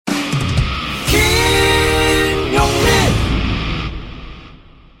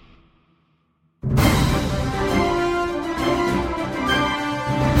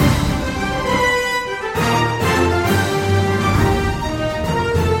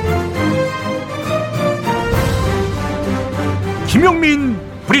김용민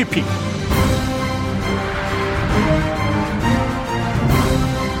브리핑.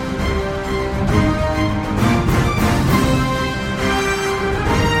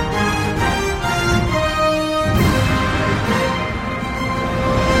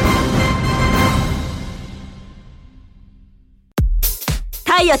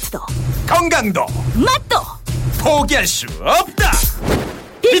 다이어트도 건강도 맛도 포기할 수 없다.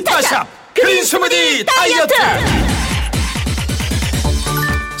 비타샵 그린 스무디 다이어트.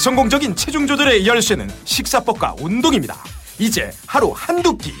 성공적인 체중 조절의 열쇠는 식사법과 운동입니다. 이제 하루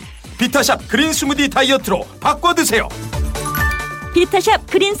한두 끼 비타샵 그린 스무디 다이어트로 바꿔 드세요. 비타샵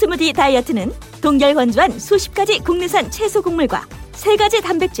그린 스무디 다이어트는 동결 건조한 수십 가지 국내산 채소 곡물과 세 가지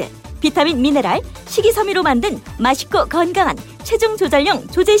단백질, 비타민, 미네랄, 식이섬유로 만든 맛있고 건강한 체중 조절용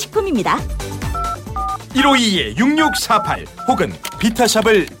조제식품입니다. 1522-6648 혹은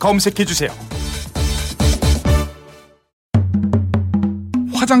비타샵을 검색해주세요.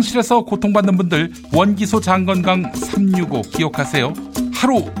 화장실에서 고통받는 분들 원기소 장건강 365 기억하세요.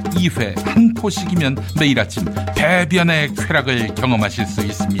 하루 2회 한 포씩이면 매일 아침 배변의 쾌락을 경험하실 수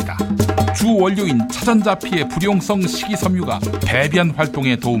있습니다. 주 원료인 차전자 피의 불용성 식이섬유가 배변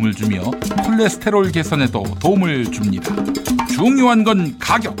활동에 도움을 주며 콜레스테롤 개선에도 도움을 줍니다. 중요한 건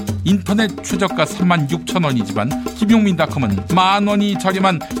가격. 인터넷 최저가 36,000원이지만 김용민닷컴은 만원이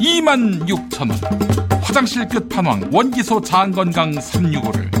저렴한 26,000원. 화장실 끝판왕 원기소 장건강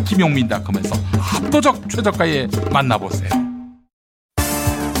 365를 김용민닷컴에서 압도적 최저가에 만나보세요.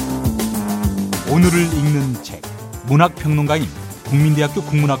 오늘을 읽는 책, 문학평론가인 국민대학교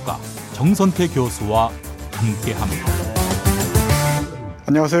국문학과 정선태 교수와 함께합니다.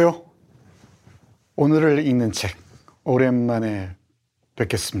 안녕하세요. 오늘을 읽는 책, 오랜만에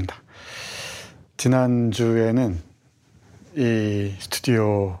뵙겠습니다. 지난주에는 이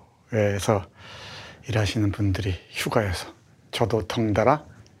스튜디오에서 일하시는 분들이 휴가여서 저도 덩달아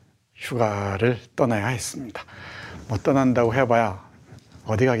휴가를 떠나야 했습니다. 뭐 떠난다고 해봐야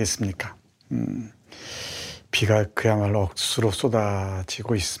어디 가겠습니까? 비가 그야말로 억수로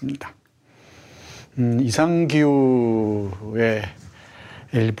쏟아지고 있습니다. 이상기후의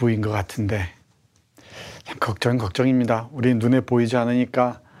일부인 것 같은데 참 걱정입니다. 우리 눈에 보이지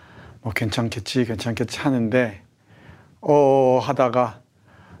않으니까 뭐 괜찮겠지 하는데 하다가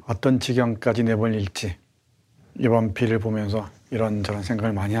어떤 지경까지 내몰릴지 이번 비를 보면서 이런저런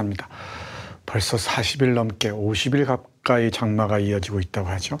생각을 많이 합니다. 벌써 40일 넘게 50일 가까이 장마가 이어지고 있다고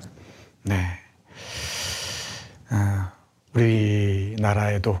하죠. 네,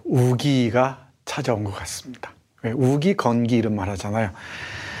 우리나라에도 우기가 찾아온 것 같습니다. 왜 우기, 건기 이런 말 하잖아요.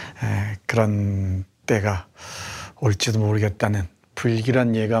 그런 때가 올지도 모르겠다는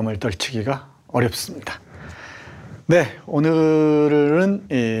불길한 예감을 떨치기가 어렵습니다. 네, 오늘은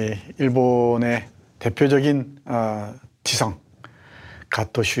일본의 대표적인 지성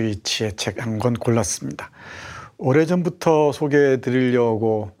가토 슈이치의 책 한 권 골랐습니다. 오래전부터 소개해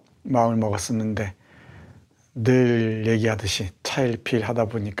드리려고 마음을 먹었었는데 늘 얘기하듯이 차일피일 하다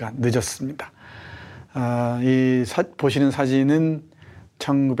보니까 늦었습니다. 보시는 사진은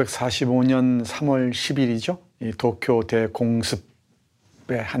 1945년 3월 10일이죠. 이 도쿄 대공습의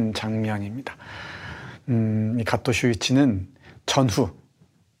한 장면입니다. 이 가토 슈이치는 전후,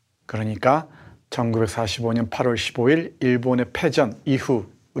 그러니까 1945년 8월 15일 일본의 패전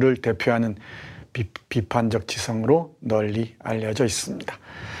이후를 대표하는 비판적 지성으로 널리 알려져 있습니다.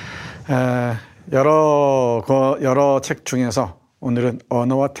 여러 책 중에서 오늘은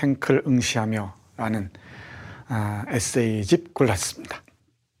언어와 탱크를 응시하며 라는 에세이집 골랐습니다.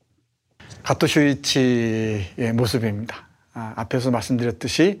 가토 슈이치의 모습입니다. 앞에서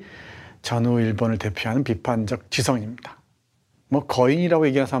말씀드렸듯이 전후 일본을 대표하는 비판적 지성입니다. 뭐 거인이라고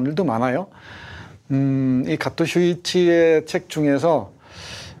얘기하는 사람들도 많아요. 이 가토 슈이치의 책 중에서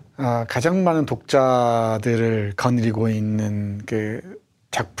가장 많은 독자들을 거느리고 있는 그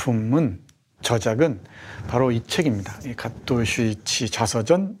저작은 바로 이 책입니다. 이 가토 슈이치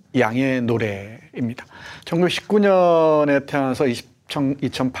자서전 양의 노래입니다. 1919년에 태어나서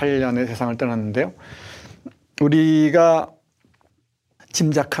 2008년에 세상을 떠났는데요. 우리가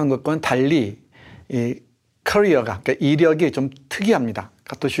짐작하는 것과는 달리 이 커리어가, 그러니까 이력이 좀 특이합니다.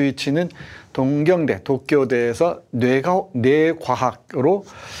 가토 슈이치는 동경대, 도쿄대에서 뇌과학으로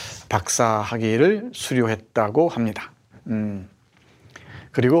박사학위를 수료했다고 합니다.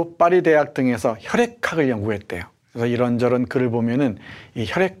 그리고 파리 대학 등에서 혈액학을 연구했대요. 그래서 이런저런 글을 보면은 이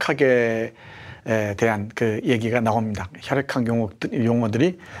혈액학에 대한 그 얘기가 나옵니다. 혈액학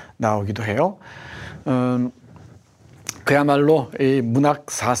용어들이 나오기도 해요. 그야말로 이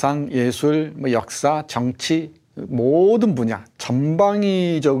문학, 사상, 예술, 역사, 정치 모든 분야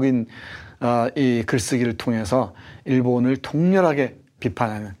전방위적인 이 글쓰기를 통해서 일본을 통렬하게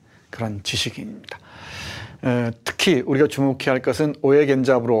비판하는 그런 지식인입니다. 특히 우리가 주목해야 할 것은 오에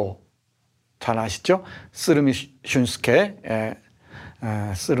겐자부로 잘 아시죠? 쓰르미 슌스케,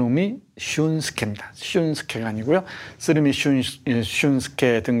 쓰르미 슌스케입니다. 슌스케가 아니고요. 쓰르미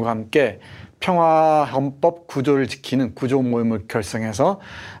슌스케 등과 함께 평화헌법 구조를 지키는 구조 모임을 결성해서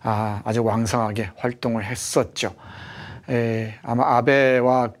아주 왕성하게 활동을 했었죠. 아마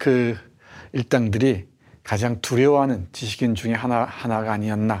아베와 그 일당들이 가장 두려워하는 지식인 중에 하나가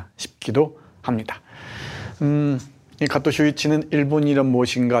아니었나 싶기도 합니다. 이 가토 슈이치는 일본이란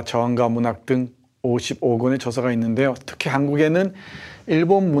무엇인가, 저항과 문학 등 55권의 저서가 있는데요. 특히 한국에는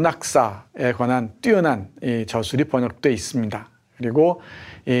일본 문학사에 관한 뛰어난 이 저술이 번역되어 있습니다. 그리고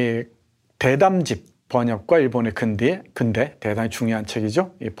이 대담집 번역과 일본의 근대 대단히 중요한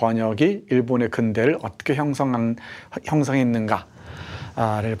책이죠. 이 번역이 일본의 근대를 어떻게 형성했는가를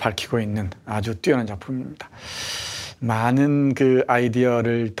밝히고 있는 아주 뛰어난 작품입니다. 많은 그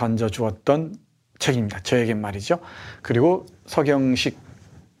아이디어를 던져주었던 책입니다. 저에겐 말이죠. 그리고 서경식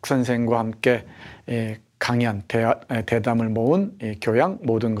선생과 함께 강연, 대담을 모은 교양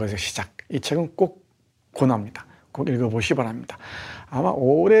모든 것의 시작. 이 책은 꼭 권합니다. 꼭 읽어보시기 바랍니다. 아마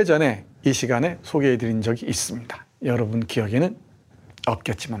오래전에 이 시간에 소개해드린 적이 있습니다. 여러분 기억에는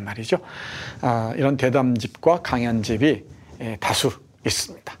없겠지만 말이죠. 이런 대담집과 강연집이 다수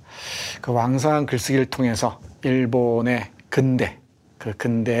있습니다. 그 왕성한 글쓰기를 통해서 일본의 근대, 그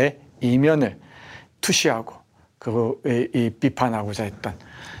근대의 이면을 투시하고 이 비판하고자 했던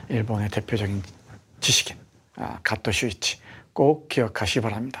일본의 대표적인 지식인 가토 슈이치 꼭 기억하시기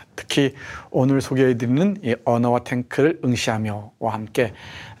바랍니다. 특히 오늘 소개해드리는 이 언어와 탱크를 응시하며와 함께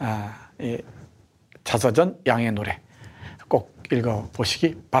이 자서전 양의 노래 꼭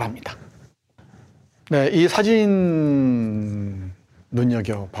읽어보시기 바랍니다. 네, 이 사진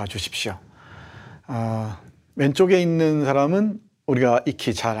눈여겨봐 주십시오. 왼쪽에 있는 사람은 우리가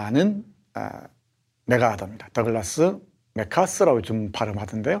익히 잘 아는 맥아더입니다. 더글라스 맥카스라고 좀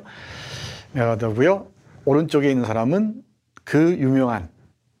발음하던데요. 맥아더고요. 오른쪽에 있는 사람은 그 유명한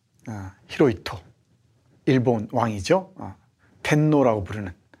히로히토, 일본 왕이죠. 텐노라고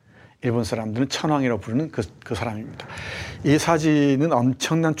부르는, 일본 사람들은 천황이라고 부르는 그 사람입니다. 이 사진은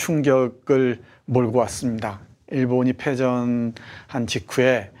엄청난 충격을 몰고 왔습니다. 일본이 패전한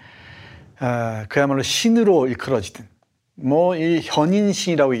직후에 그야말로 신으로 일컬어지던 이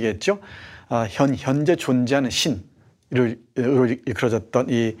현인신이라고 얘기했죠. 현재 존재하는 신으로 일컬어졌던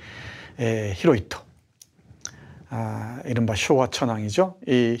이 히로히토, 이른바 쇼와 천황이죠.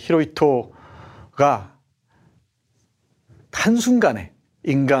 이 히로히토가 한순간에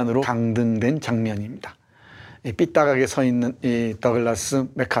인간으로 강등된 장면입니다. 이 삐딱하게 서 있는 이 더글라스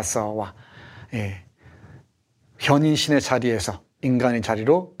맥카서와 현인신의 자리에서 인간의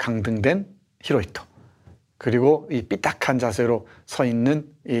자리로 강등된 히로히토, 그리고 이 삐딱한 자세로 서 있는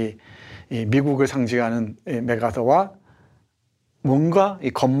이 미국을 상징하는 맥아더와 뭔가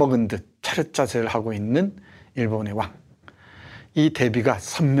겁먹은 듯 차렷 자세를 하고 있는 일본의 왕. 이 대비가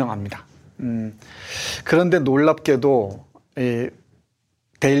선명합니다. 그런데 놀랍게도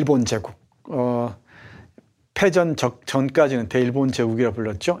대일본 제국, 패전 전까지는 대일본 제국이라고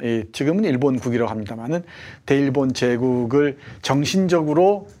불렀죠. 지금은 일본국이라고 합니다만은 대일본 제국을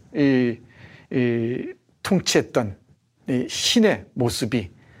정신적으로 통치했던 이 신의 모습이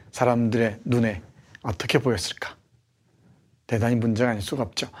사람들의 눈에 어떻게 보였을까? 대단히 문제가 아닐 수가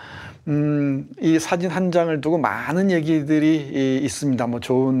없죠. 이 사진 한 장을 두고 많은 얘기들이 있습니다.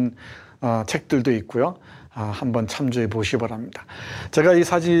 좋은 책들도 있고요. 한번 참조해 보시기 바랍니다. 제가 이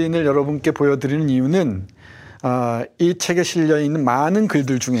사진을 여러분께 보여드리는 이유는 이 책에 실려 있는 많은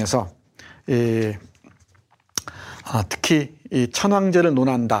글들 중에서 특히 이 천황제를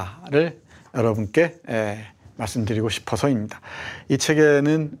논한다를 여러분께 말씀드리고 싶어서입니다. 이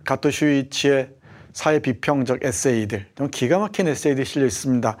책에는 가토 슈이치의 사회 비평적 에세이들, 좀 기가 막힌 에세이들이 실려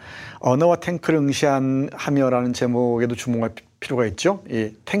있습니다. 언어와 탱크를 응시하며라는 제목에도 주목할 필요가 있죠.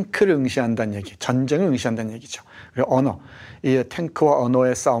 이 탱크를 응시한다는 얘기, 전쟁을 응시한다는 얘기죠. 그리고 언어, 이 탱크와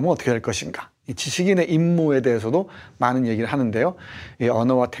언어의 싸움은 어떻게 될 것인가. 이 지식인의 임무에 대해서도 많은 얘기를 하는데요. 이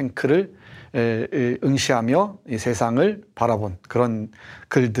언어와 탱크를 응시하며 이 세상을 바라본 그런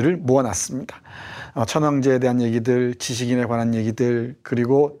글들을 모아놨습니다. 천황제에 대한 얘기들, 지식인에 관한 얘기들,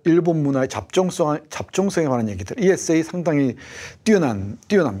 그리고 일본 문화의 잡종성에 관한 얘기들. 이 에세이 상당히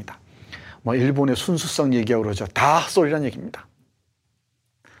뛰어납니다. 일본의 순수성 얘기하고 그러죠. 다 헛소리란 얘기입니다.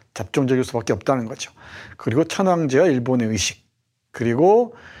 잡종적일 수밖에 없다는 거죠. 그리고 천황제와 일본의 의식,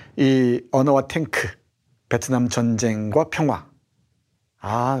 그리고 이 언어와 탱크, 베트남 전쟁과 평화.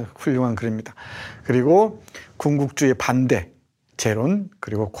 훌륭한 글입니다. 그리고 군국주의 반대, 재론,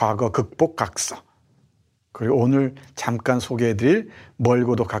 그리고 과거 극복 각서, 그리고 오늘 잠깐 소개해드릴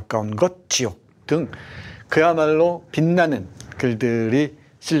멀고도 가까운 것 지옥 등 그야말로 빛나는 글들이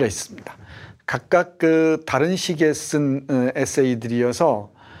실려 있습니다. 각각 그 다른 시기에 쓴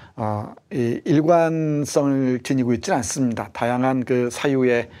에세이들이어서 일관성을 지니고 있지는 않습니다. 다양한 그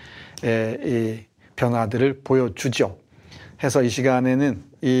사유의 이 변화들을 보여주죠. 해서 이 시간에는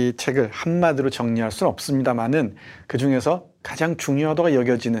이 책을 한마디로 정리할 수는 없습니다만은 그 중에서 가장 중요하다고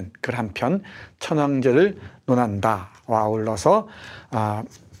여겨지는 글 한 편, 천황제를 논한다와 아울러서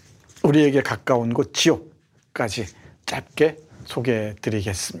우리에게 가까운 곳 지옥까지 짧게 소개해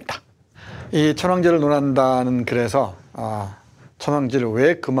드리겠습니다. 이 천황제를 논한다는 글에서 천황제를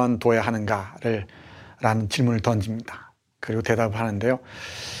왜 그만둬야 하는가를 라는 질문을 던집니다. 그리고 대답을 하는데요.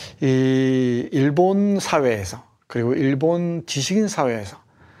 이 일본 사회에서, 그리고 일본 지식인 사회에서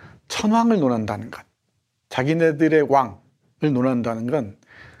천황을 논한다는 것, 자기네들의 왕을 논한다는 건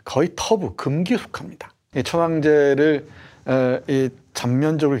거의 터부, 금기에 속합니다. 이 천황제를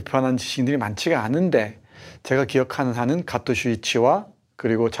전면적으로 비판한 지식인들이 많지가 않은데, 제가 기억하는 한은 가토 슈이치와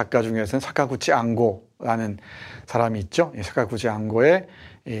그리고 작가 중에서는 사카구치 안고라는 사람이 있죠. 이 사카구치 안고의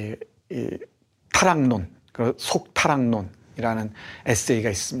이 타락론, 속타락론이라는 에세이가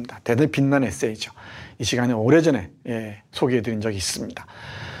있습니다. 대단히 빛나는 에세이죠. 이 시간에 오래전에 소개해드린 적이 있습니다.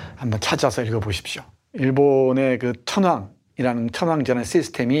 한번 찾아서 읽어보십시오. 일본의 그 천황제라는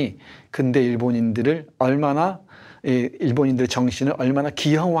시스템이 근대 일본인들을 얼마나, 일본인들의 정신을 얼마나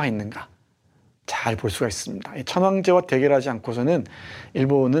기형화했는가 잘 볼 수가 있습니다. 이 천황제와 대결하지 않고서는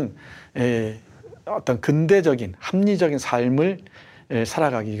일본은 어떤 근대적인 합리적인 삶을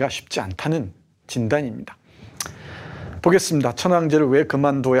살아가기가 쉽지 않다는 진단입니다. 보겠습니다. 천황제를 왜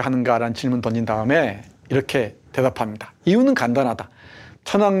그만둬야 하는가라는 질문 던진 다음에 이렇게 대답합니다. 이유는 간단하다.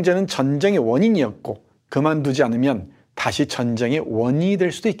 천황제는 전쟁의 원인이었고 그만두지 않으면 다시 전쟁의 원인이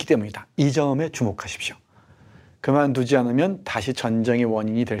될 수도 있기 때문이다. 이 점에 주목하십시오. 그만두지 않으면 다시 전쟁의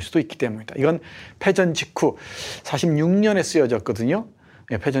원인이 될 수도 있기 때문이다. 이건 패전 직후 46년에 쓰여졌거든요.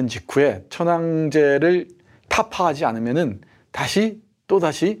 패전 직후에 천황제를 타파하지 않으면은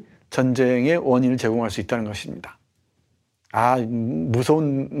또다시 전쟁의 원인을 제공할 수 있다는 것입니다.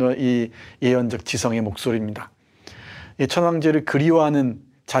 무서운 이 예언적 지성의 목소리입니다. 이 천황제를 그리워하는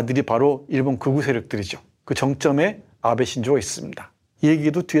자들이 바로 일본 극우 세력들이죠. 그 정점에 아베 신조가 있습니다. 이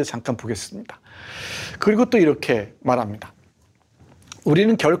얘기도 뒤에서 잠깐 보겠습니다. 그리고 또 이렇게 말합니다.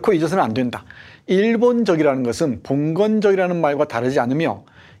 우리는 결코 잊어서는 안 된다. 일본적이라는 것은 봉건적이라는 말과 다르지 않으며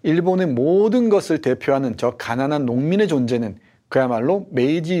일본의 모든 것을 대표하는 저 가난한 농민의 존재는 그야말로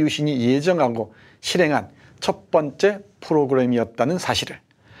메이지 유신이 예정하고 실행한 첫 번째 프로그램이었다는 사실을,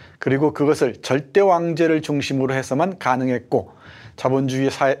 그리고 그것을 절대 왕제를 중심으로 해서만 가능했고 자본주의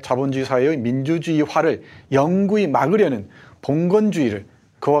사회의 민주주의화를 영구히 막으려는 봉건주의를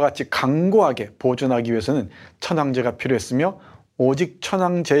그와 같이 강고하게 보존하기 위해서는 천황제가 필요했으며 오직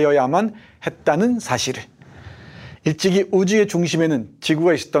천황제여야만 했다는 사실을, 일찍이 우주의 중심에는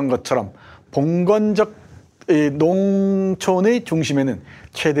지구가 있었던 것처럼 봉건적 농촌의 중심에는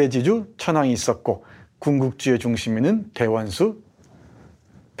최대 지주 천황이 있었고 궁극주의 중심에는 대원수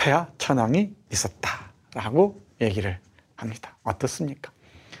폐하 천황이 있었다라고 얘기를 합니다. 어떻습니까?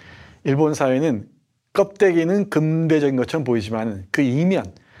 일본 사회는 껍데기는 근대적인 것처럼 보이지만 그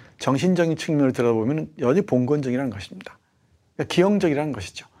이면 정신적인 측면을 들어보면 여전히 봉건적이라는 것입니다. 그러니까 기형적이라는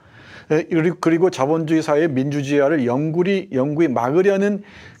것이죠. 그리고 자본주의 사회의 민주주의화를 영구히 막으려는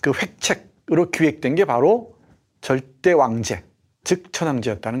그 획책으로 기획된 게 바로 절대 왕제, 즉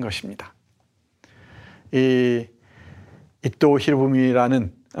천황제였다는 것입니다. 이 이토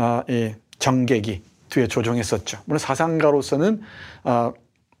히로부미라는 정객이 뒤에 조종했었죠. 물론 사상가로서는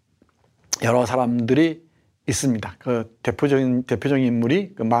여러 사람들이 있습니다. 그 대표적인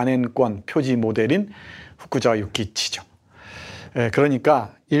인물이 그 만엔권 표지 모델인 후쿠자와 유키이치죠.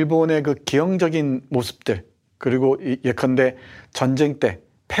 그러니까 일본의 그 기형적인 모습들, 그리고 예컨대 전쟁 때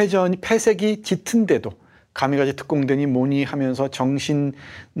폐색이 짙은데도 가미가지 특공대니 뭐니 하면서 정신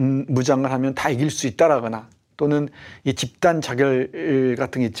무장을 하면 다 이길 수 있다라거나, 또는 이 집단 자결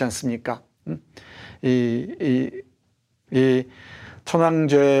같은 게 있지 않습니까? 이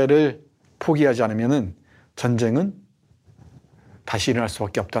천황제를 포기하지 않으면은 전쟁은 다시 일어날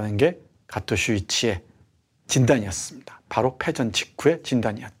수밖에 없다는 게 가토 슈이치의 진단이었습니다. 바로 패전 직후의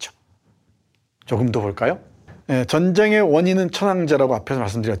진단이었죠. 조금 더 볼까요? 전쟁의 원인은 천황제라고 앞에서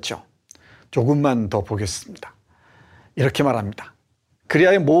말씀드렸죠. 조금만 더 보겠습니다. 이렇게 말합니다.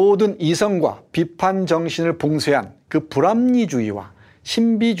 그리하여 모든 이성과 비판 정신을 봉쇄한 그 불합리주의와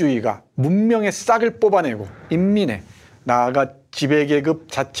신비주의가 문명의 싹을 뽑아내고 인민의, 나아가 지배계급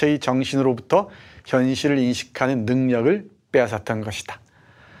자체의 정신으로부터 현실을 인식하는 능력을 빼앗았던 것이다.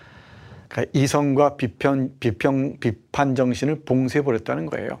 그러니까 이성과 비판 정신을 봉쇄해버렸다는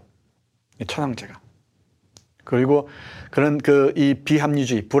거예요. 이 천황제가. 그리고 그런 이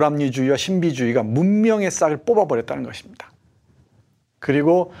비합리주의, 불합리주의와 신비주의가 문명의 싹을 뽑아버렸다는 것입니다.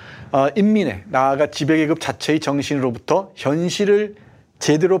 그리고 인민의, 나아가 지배계급 자체의 정신으로부터 현실을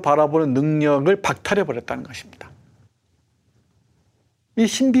제대로 바라보는 능력을 박탈해버렸다는 것입니다. 이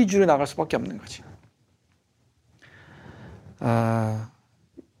신비주의로 나갈 수밖에 없는 거지.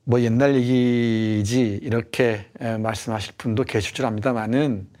 뭐 옛날 얘기지 이렇게 말씀하실 분도 계실 줄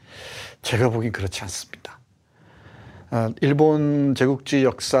압니다만은 제가 보기엔 그렇지 않습니다. 일본 제국주의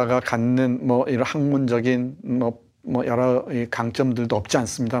역사가 갖는 뭐 이런 학문적인 뭐 여러 강점들도 없지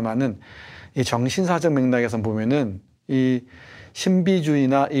않습니다만은 이 정신사적 맥락에서 보면은 이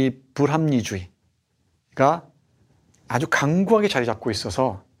신비주의나 이 불합리주의가 아주 강구하게 자리 잡고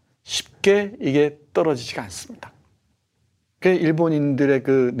있어서 쉽게 이게 떨어지지가 않습니다. 그게 일본인들의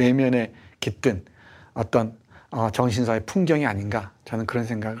그 내면에 깃든 어떤 정신사의 풍경이 아닌가 저는 그런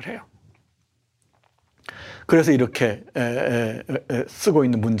생각을 해요. 그래서 이렇게 쓰고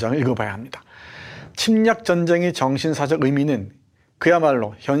있는 문장을 읽어봐야 합니다. 침략 전쟁의 정신사적 의미는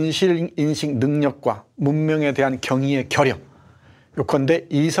그야말로 현실 인식 능력과 문명에 대한 경의의 결여, 요컨대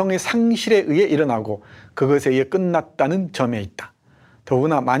이성의 상실에 의해 일어나고 그것에 의해 끝났다는 점에 있다.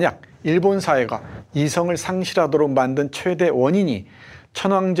 더구나 만약 일본 사회가 이성을 상실하도록 만든 최대 원인이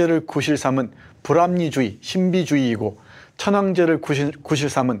천황제를 구실 삼은 불합리주의, 신비주의이고 천황제를 구실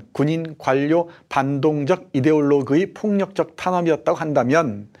삼은 군인, 관료, 반동적 이데올로그의 폭력적 탄압이었다고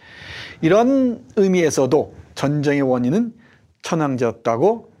한다면 이런 의미에서도 전쟁의 원인은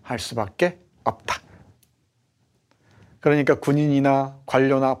천황제였다고 할 수밖에 없다. 그러니까 군인이나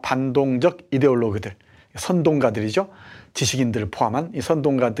관료나 반동적 이데올로그들, 선동가들이죠. 지식인들을 포함한 이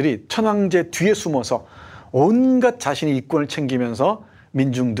선동가들이 천황제 뒤에 숨어서 온갖 자신의 이권을 챙기면서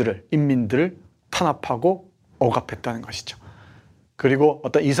인민들을 탄압하고 억압했다는 것이죠. 그리고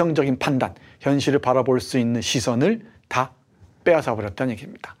어떤 이성적인 판단, 현실을 바라볼 수 있는 시선을 다 빼앗아 버렸다는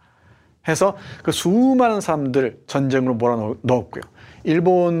얘기입니다. 해서 그 수많은 사람들을 전쟁으로 몰아넣었고요.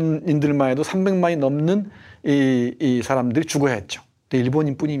 일본인들만 해도 300만이 넘는 이 사람들이 죽어야 했죠. 근데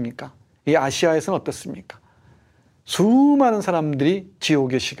일본인 뿐입니까? 이 아시아에서는 어떻습니까? 수많은 사람들이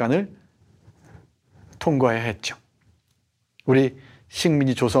지옥의 시간을 통과해야 했죠. 우리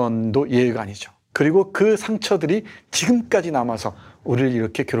식민지 조선도 예외가 아니죠. 그리고 그 상처들이 지금까지 남아서 우리를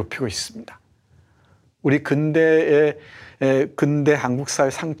이렇게 괴롭히고 있습니다. 우리 근대 한국 사회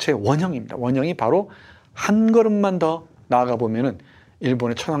상처의 원형입니다. 원형이 바로 한 걸음만 더 나아가 보면은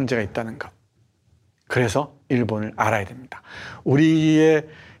일본의 천황제가 있다는 것. 그래서 일본을 알아야 됩니다. 우리의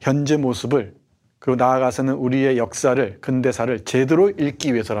현재 모습을, 그리고 나아가서는 우리의 역사를, 근대사를 제대로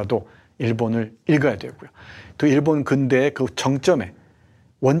읽기 위해서라도 일본을 읽어야 되고요. 또 일본 근대의 그 정점에,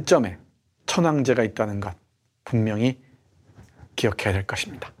 원점에 천황제가 있다는 것 분명히 기억해야 될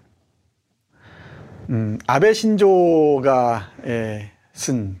것입니다. 아베 신조가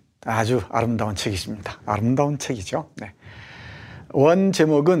쓴 아주 아름다운 책이십니다. 아름다운 책이죠. 네. 원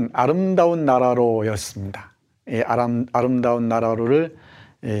제목은 아름다운 나라로였습니다. 이 아름다운 나라로를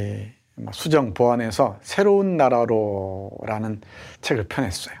수정 보완해서 새로운 나라로라는 책을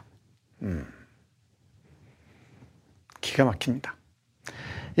펴냈어요. 기가 막힙니다.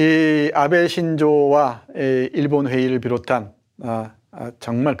 이 아베 신조와 일본 회의를 비롯한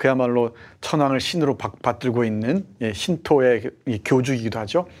정말 그야말로 천황을 신으로 받들고 있는 신토의 교주이기도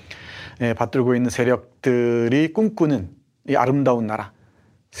하죠. 받들고 있는 세력들이 꿈꾸는 이 아름다운 나라,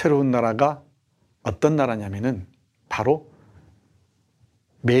 새로운 나라가 어떤 나라냐면은 바로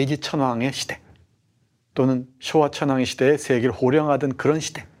메이지 천황의 시대 또는 쇼와 천황의 시대에 세계를 호령하던 그런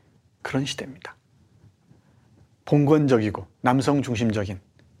시대입니다. 봉건적이고 남성 중심적인,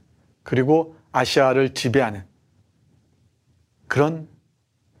 그리고 아시아를 지배하는 그런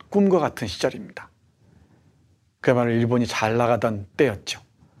꿈과 같은 시절입니다. 그야말로 일본이 잘 나가던 때였죠.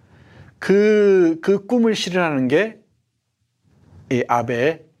 그 꿈을 실현하는 게 이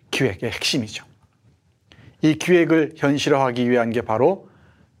아베의 기획의 핵심이죠. 이 기획을 현실화하기 위한 게 바로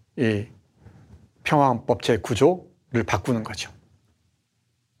이 평화헌법 제9조를 바꾸는 거죠.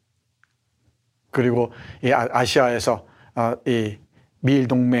 그리고 이 아시아에서 이 미일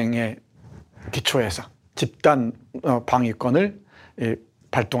동맹의 기초에서 집단 방위권을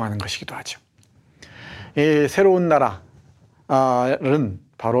발동하는 것이기도 하죠. 이 새로운 나라는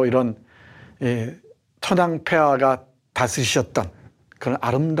바로 이런 천황폐하가 다스리셨던 그런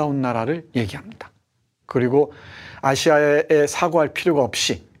아름다운 나라를 얘기합니다. 그리고 아시아에 사고할 필요가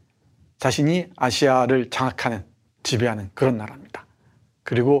없이 자신이 아시아를 장악하는, 지배하는 그런 나라입니다.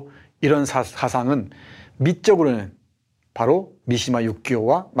 그리고 이런 사상은 미적으로는 바로 미시마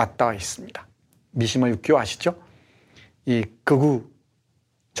유키오와 맞닿아 있습니다. 미시마 유키오 아시죠? 이 극우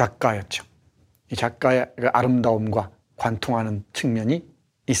작가였죠. 이 작가의 아름다움과 관통하는 측면이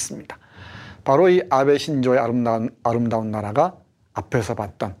있습니다. 바로 이 아베 신조의 아름다운 나라가 앞에서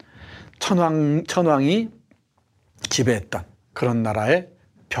봤던 천황이 지배했던 그런 나라의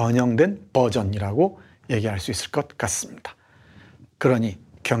변형된 버전이라고 얘기할 수 있을 것 같습니다. 그러니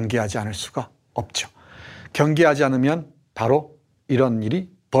경계하지 않을 수가 없죠. 경계하지 않으면 바로 이런 일이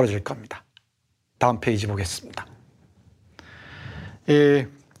벌어질 겁니다. 다음 페이지 보겠습니다.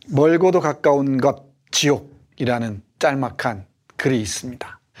 멀고도 가까운 것 지옥이라는 짤막한 글이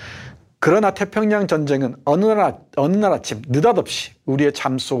있습니다. 그러나 태평양 전쟁은 어느 날 아침 느닷없이 우리의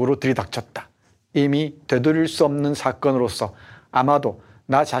잠 속으로 들이닥쳤다. 이미 되돌릴 수 없는 사건으로서 아마도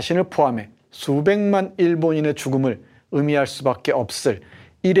나 자신을 포함해 수백만 일본인의 죽음을 의미할 수밖에 없을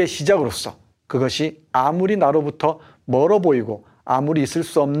일의 시작으로서 그것이 아무리 나로부터 멀어 보이고 아무리 있을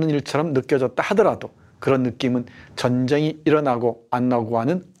수 없는 일처럼 느껴졌다 하더라도 그런 느낌은 전쟁이 일어나고 안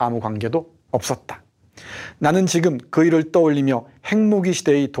나고와는 아무 관계도 없었다. 나는 지금 그 일을 떠올리며 핵무기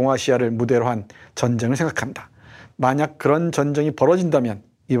시대의 동아시아를 무대로 한 전쟁을 생각한다. 만약 그런 전쟁이 벌어진다면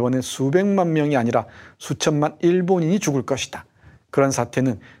이번엔 수백만 명이 아니라 수천만 일본인이 죽을 것이다. 그런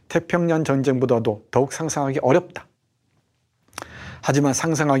사태는 태평양 전쟁보다도 더욱 상상하기 어렵다. 하지만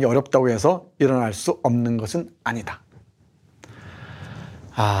상상하기 어렵다고 해서 일어날 수 없는 것은 아니다.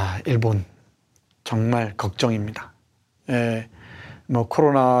 일본 정말 걱정입니다.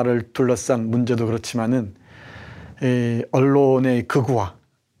 코로나를 둘러싼 문제도 그렇지만은 언론의 극우화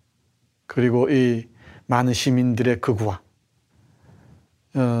그리고 이 많은 시민들의 극우화,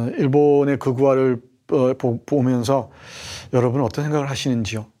 일본의 극우화를 보면서 여러분은 어떤 생각을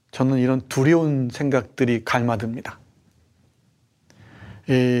하시는지요? 저는 이런 두려운 생각들이 갈마듭니다.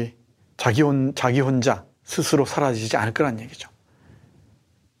 자기 혼자 스스로 사라지지 않을 거란 얘기죠.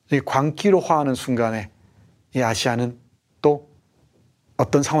 이 광기로 화하는 순간에 이 아시아는 또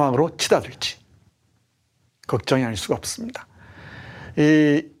어떤 상황으로 치닫을지 걱정이 아닐 수가 없습니다.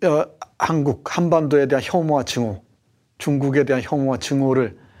 한국 한반도에 대한 혐오와 증오, 중국에 대한 혐오와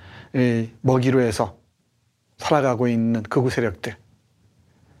증오를 먹이로 해서 살아가고 있는 극우 세력들,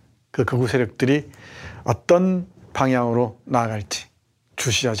 그 극우 세력들이 어떤 방향으로 나아갈지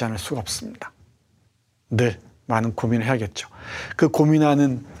주시하지 않을 수가 없습니다. 늘 많은 고민을 해야겠죠. 그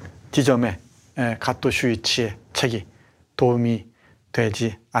고민하는 지점에 가토 슈이치의 책이 도움이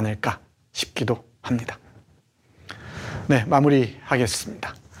되지 않을까 싶기도 합니다. 네,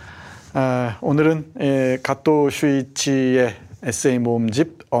 마무리하겠습니다. 오늘은 가토 슈이치의 에세이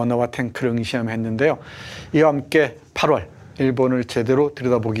모음집 언어와 탱크를 응시했는데요. 이와 함께 8월 일본을 제대로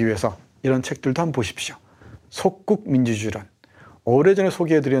들여다보기 위해서 이런 책들도 한번 보십시오. 속국 민주주의론, 오래전에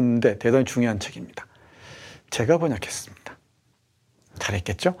소개해드렸는데 대단히 중요한 책입니다. 제가 번역했습니다.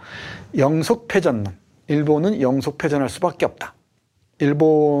 잘했겠죠? 영속패전론, 일본은 영속패전할 수밖에 없다.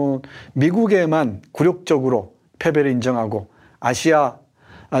 미국에만 굴욕적으로 패배를 인정하고 아시아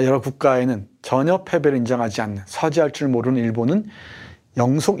여러 국가에는 전혀 패배를 인정하지 않는, 서지할 줄 모르는 일본은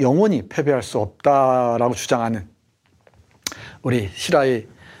영원히 패배할 수 없다라고 주장하는 우리 시라이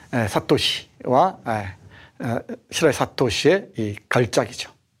사토시의 이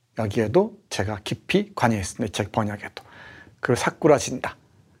걸작이죠. 여기에도 제가 깊이 관여했습니다. 이 책 번역에도. 그리고 사쿠라 진다,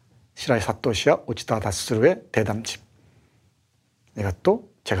 시라이 사토시와 우치다 다스루의 대담집, 이것도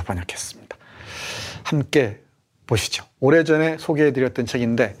제가 번역했습니다. 함께 보시죠. 오래전에 소개해드렸던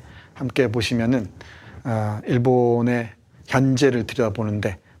책인데 함께 보시면은 일본의 현재를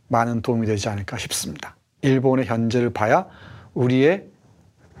들여다보는데 많은 도움이 되지 않을까 싶습니다. 일본의 현재를 봐야 우리의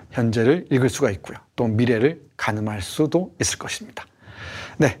현재를 읽을 수가 있고요. 또 미래를 가늠할 수도 있을 것입니다.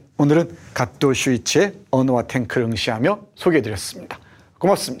 네, 오늘은 가토 슈이치의 언어와 탱크를 응시하며 소개해드렸습니다.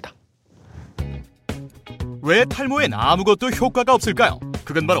 고맙습니다. 왜 탈모엔 아무것도 효과가 없을까요?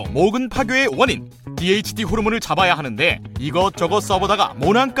 그건 바로 모근 파괴의 원인, DHT 호르몬을 잡아야 하는데 이것저것 써보다가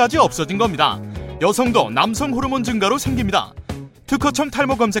모낭까지 없어진 겁니다. 여성도 남성 호르몬 증가로 생깁니다. 특허청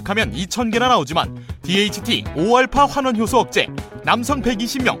탈모 검색하면 2,000개나 나오지만 DHT, 5알파 환원 효소 억제, 남성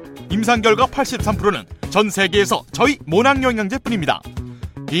 120명, 임상 결과 83%는 전 세계에서 저희 모낭 영양제뿐입니다.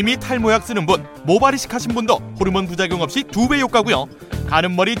 이미 탈모약 쓰는 분, 모발이식 하신 분도 호르몬 부작용 없이 2배 효과고요.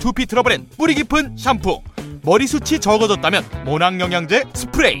 가는 머리 두피 트러블엔 뿌리 깊은 샴푸, 머리숱이 적어졌다면 모낭 영양제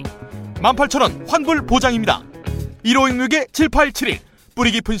스프레이, 18,000원 환불 보장입니다. 1566-7871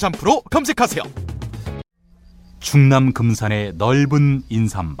 뿌리 깊은 샴푸로 검색하세요. 충남 금산의 넓은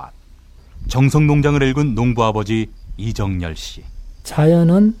인삼밭, 정성농장을 일군 농부아버지 이정열 씨.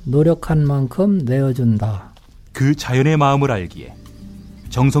 자연은 노력한 만큼 내어준다. 그 자연의 마음을 알기에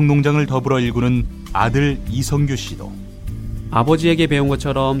정성농장을 더불어 일구는 아들 이성규 씨도 아버지에게 배운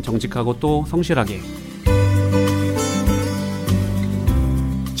것처럼 정직하고 또 성실하게.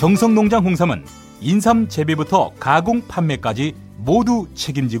 정성농장 홍삼은 인삼 재배부터 가공 판매까지 모두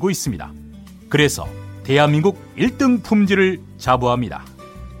책임지고 있습니다. 그래서 대한민국 1등 품질을 자부합니다.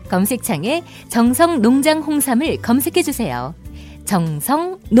 검색창에 정성농장 홍삼을 검색해주세요.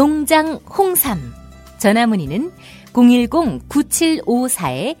 정성농장 홍삼. 전화문의는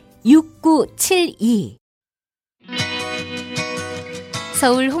 010-9754-6972.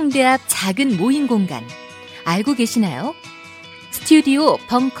 서울 홍대 앞 작은 모임 공간 알고 계시나요? 스튜디오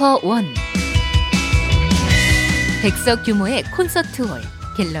벙커원. 100석 규모의 콘서트홀,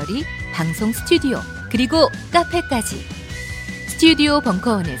 갤러리, 방송 스튜디오, 그리고 카페까지. 스튜디오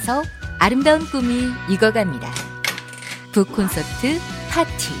벙커원에서 아름다운 꿈이 익어갑니다. 북콘서트,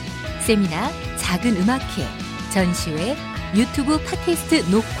 파티, 세미나, 작은 음악회, 전시회, 유튜브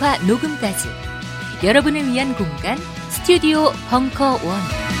팟캐스트 녹화, 녹음까지 여러분을 위한 공간 스튜디오 벙커원.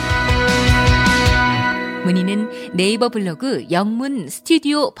 문의는 네이버 블로그 영문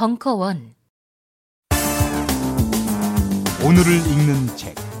스튜디오 벙커원. 오늘을 읽는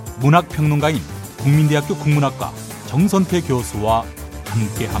책, 문학평론가인 국민대학교 국문학과 정선태 교수와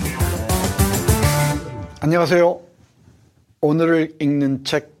함께합니다. 안녕하세요. 오늘을 읽는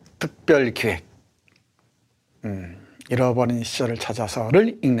책 특별기획, 잃어버린 시절을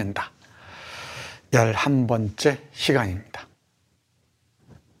찾아서를 읽는다. 11번째 시간입니다.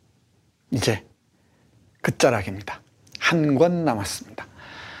 이제 끝자락입니다. 한 권 남았습니다.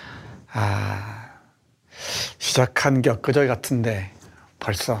 시작한 게 엊그제 같은데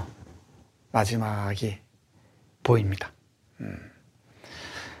벌써 마지막이 보입니다.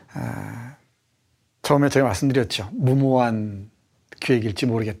 처음에 제가 말씀드렸죠. 무모한 기획일지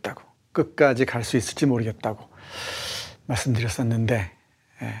모르겠다고, 끝까지 갈 수 있을지 모르겠다고 말씀드렸었는데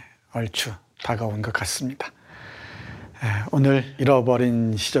얼추 다가온 것 같습니다. 오늘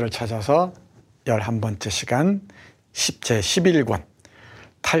잃어버린 시절을 찾아서 11번째 시간 제11권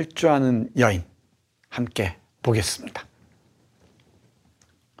탈주하는 여인 함께 보겠습니다.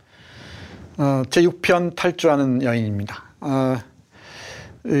 제6편 탈주하는 여인입니다.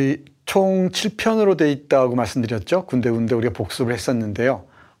 총 7편으로 되어 있다고 말씀드렸죠. 군데군데 우리가 복습을 했었는데요.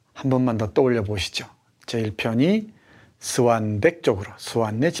 한 번만 더 떠올려 보시죠. 제1편이 스완덱 쪽으로,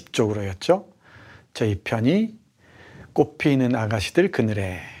 스완네 집 쪽으로였죠. 제2편이 꽃피는 아가씨들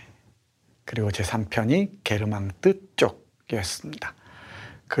그늘에, 그리고 제3편이 게르망트 쪽이었습니다.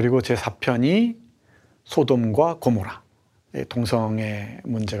 그리고 제4편이 소돔과 고모라, 동성애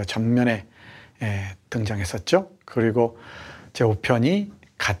문제가 전면에 등장했었죠. 그리고 제5편이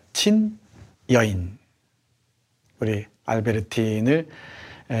갇힌 여인, 우리 알베르틴을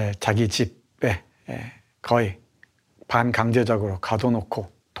자기 집에 거의 반강제적으로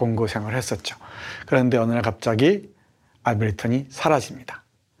가둬놓고 동거 생활을 했었죠. 그런데 어느 날 갑자기 알베르틴이 사라집니다.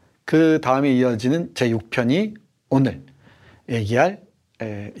 그 다음에 이어지는 제6편이 오늘 얘기할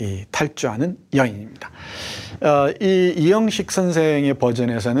이 탈주하는 여인입니다. 이 이영식 선생의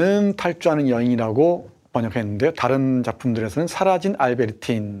버전에서는 탈주하는 여인이라고 번역했는데요. 다른 작품들에서는 사라진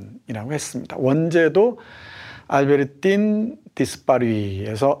알베르틴이라고 했습니다. 원제도 알베르틴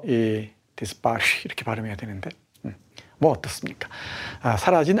디스파리에서 이 디스파리 이렇게 발음해야 되는데 뭐 어떻습니까?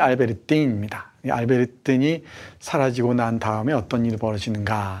 사라진 알베르틴입니다. 알베르틴이 사라지고 난 다음에 어떤 일이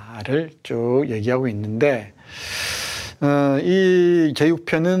벌어지는가를 쭉 얘기하고 있는데 이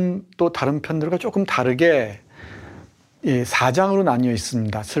제6편은 또 다른 편들과 조금 다르게 4장으로 나뉘어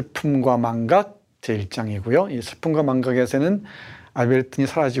있습니다. 슬픔과 망각 제1장이고요. 이 슬픔과 망각에서는 알베르틴이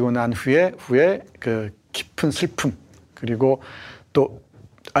사라지고 난 후에 그 깊은 슬픔, 그리고 또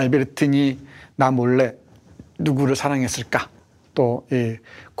알베르틴이 나 몰래 누구를 사랑했을까, 또 이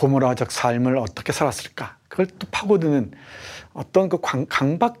고모라적 삶을 어떻게 살았을까, 그걸 또 파고드는 어떤 그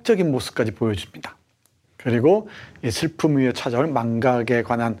강박적인 모습까지 보여줍니다. 그리고 이 슬픔 위에 찾아올 망각에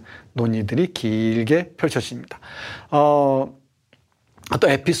관한 논의들이 길게 펼쳐집니다. 어떤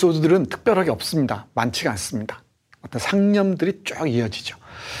에피소드들은 특별하게 없습니다. 많지가 않습니다. 어떤 상념들이 쭉 이어지죠.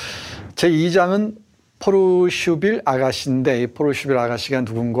 제2장은 포르슈빌 아가씨인데, 이 포르슈빌 아가씨가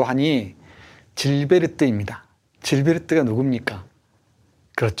누군고 하니 질베르트입니다. 질베르트가 누굽니까?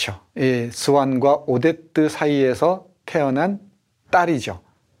 그렇죠. 이 스완과 오데트 사이에서 태어난 딸이죠.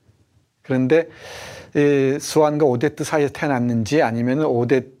 그런데 이 스완과 오데트 사이에서 태어났는지 아니면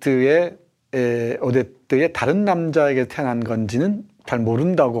오데트의 다른 남자에게 태어난 건지는 잘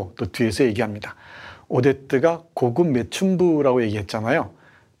모른다고 또 뒤에서 얘기합니다. 오데트가 고급 매춘부라고 얘기했잖아요.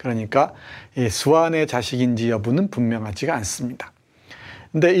 그러니까 이 스완의 자식인지 여부는 분명하지가 않습니다.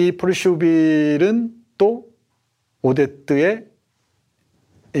 근데 이 포르슈빌은 또 오데트의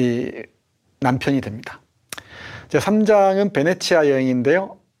이 남편이 됩니다. 제3장은 베네치아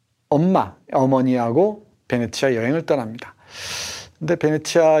여행인데요. 어머니하고 베네치아 여행을 떠납니다. 근데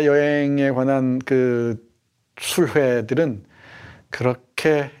베네치아 여행에 관한 그 술회들은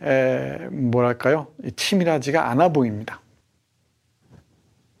그렇게 뭐랄까요? 치밀하지가 않아 보입니다.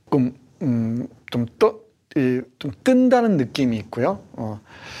 좀 뜬다는 느낌이 있고요.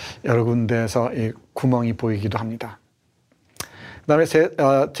 여러 군데에서 이 구멍이 보이기도 합니다. 그다음에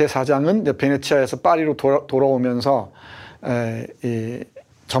제4장은 베네치아에서 파리로 돌아오면서 이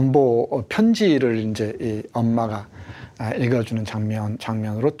전보 편지를 이제 이 엄마가 읽어주는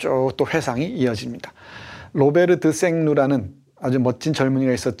장면으로 쭉 또 회상이 이어집니다. 로베르 드 생루라는 아주 멋진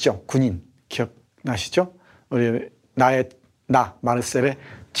젊은이가 있었죠. 군인 기억나시죠? 우리 나 마르셀의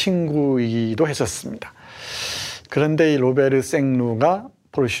친구이기도 했었습니다. 그런데 이 로베르 생루가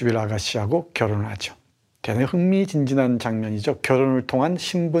포르슈빌 아가씨하고 결혼을 하죠. 대단히 흥미진진한 장면이죠. 결혼을 통한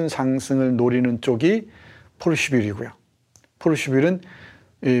신분 상승을 노리는 쪽이 포르슈빌이고요. 포르슈빌은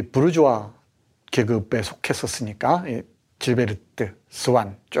이 부르주아 계급에 속했었으니까 질베르트,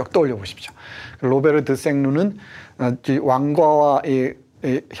 스완 쭉 떠올려 보십시오. 로베르 드 생루는 왕과와 이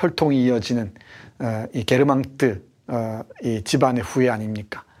혈통이 이어지는 이 게르망트 이 집안의 후예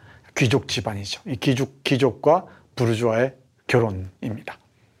아닙니까? 귀족 집안이죠. 이 귀족과 부르주아의 결혼입니다.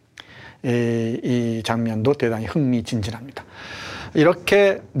 이 장면도 대단히 흥미진진합니다.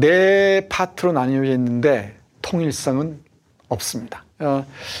 이렇게 네 파트로 나뉘어져 있는데 통일성은 없습니다.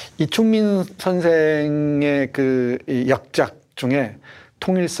 이충민 선생의 그 역작 중에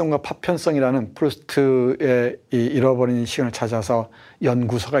통일성과 파편성이라는 프루스트의 이 잃어버린 시간을 찾아서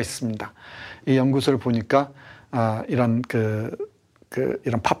연구소가 있습니다. 이 연구소를 보니까 이런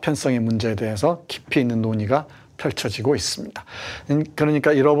이런 파편성의 문제에 대해서 깊이 있는 논의가 펼쳐지고 있습니다.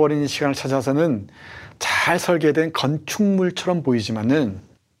 그러니까 잃어버린 시간을 찾아서는 잘 설계된 건축물처럼 보이지만은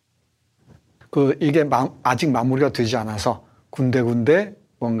이게 아직 마무리가 되지 않아서 군데군데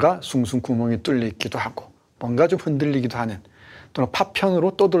뭔가 숭숭 구멍이 뚫려 있기도 하고 뭔가 좀 흔들리기도 하는 또는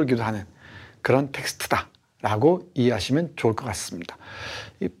파편으로 떠돌기도 하는 그런 텍스트다라고 이해하시면 좋을 것 같습니다.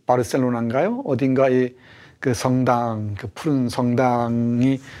 이 바르셀로나인가요? 어딘가 그 성당, 그 푸른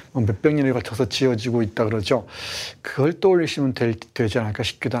성당이 몇백 년에 걸쳐서 지어지고 있다 그러죠. 그걸 떠올리시면 되지 않을까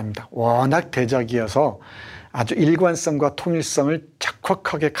싶기도 합니다. 워낙 대작이어서 아주 일관성과 통일성을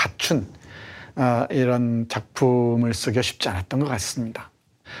적확하게 갖춘 이런 작품을 쓰기가 쉽지 않았던 것 같습니다.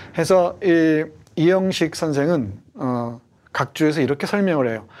 해서 이영식 선생은 각주에서 이렇게 설명을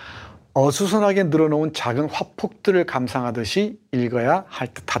해요. 어수선하게 늘어놓은 작은 화폭들을 감상하듯이 읽어야 할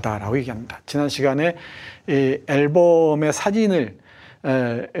듯하다라고 얘기합니다. 지난 시간에 이 앨범의 사진을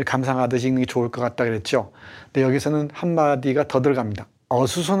감상하듯이 읽는 게 좋을 것 같다 그랬죠. 근데 여기서는 한마디가 더 들어갑니다.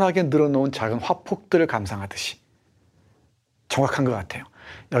 어수선하게 늘어놓은 작은 화폭들을 감상하듯이. 정확한 것 같아요.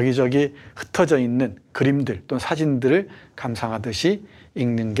 여기저기 흩어져 있는 그림들 또는 사진들을 감상하듯이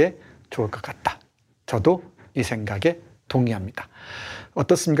읽는 게 좋을 것 같다. 저도 이 생각에 동의합니다.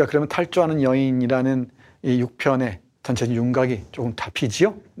 어떻습니까? 그러면 탈주하는 여인이라는 이 6편의 전체적인 윤곽이 조금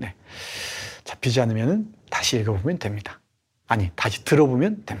잡히지요? 네. 잡히지 않으면 다시 읽어보면 됩니다. 아니, 다시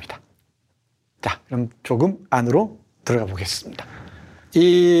들어보면 됩니다. 자, 그럼 조금 안으로 들어가 보겠습니다.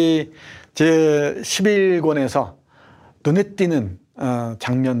 이 제 11권에서 눈에 띄는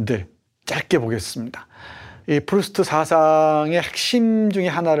장면들 짧게 보겠습니다. 이 프루스트 사상의 핵심 중에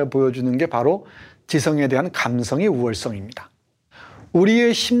하나를 보여주는 게 바로 지성에 대한 감성의 우월성입니다.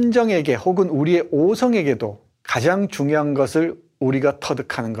 우리의 심정에게 혹은 우리의 오성에게도 가장 중요한 것을 우리가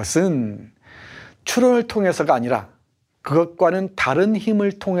터득하는 것은 추론을 통해서가 아니라 그것과는 다른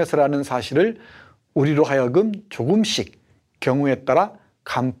힘을 통해서라는 사실을 우리로 하여금 조금씩 경우에 따라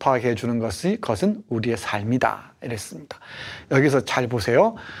간파해 주는 것은 우리의 삶이다. 이랬습니다. 여기서 잘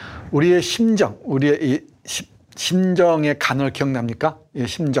보세요. 우리의 심정, 우리의 이 심정의 간헐 기억납니까?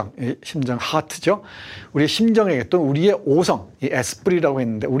 심정 하트죠. 우리의 심정에게 또 우리의 오성, 이 에스프리라고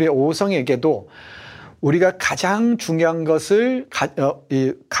했는데 우리의 오성에게도 우리가 가장 중요한 것을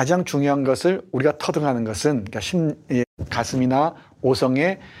우리가 터득하는 것은 그러니까 가슴이나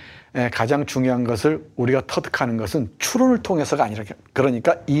오성에 가장 중요한 것을 우리가 터득하는 것은 추론을 통해서가 아니라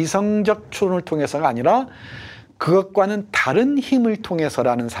그러니까 이성적 추론을 통해서가 아니라 그것과는 다른 힘을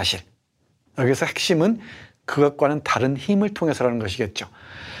통해서라는 사실. 여기서 핵심은 그것과는 다른 힘을 통해서라는 것이겠죠.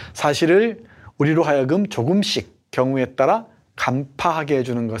 사실을 우리로 하여금 조금씩 경우에 따라 간파하게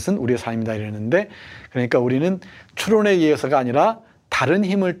해주는 것은 우리의 삶이다 이랬는데 그러니까 우리는 추론에 의해서가 아니라 다른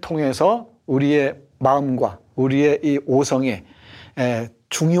힘을 통해서 우리의 마음과 우리의 이 오성에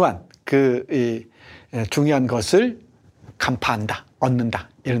중요한 중요한 것을 간파한다, 얻는다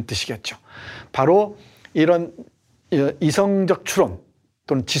이런 뜻이겠죠. 바로 이런 이성적 추론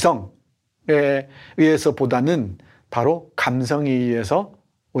또는 지성에 의해서보다는 바로 감성에 의해서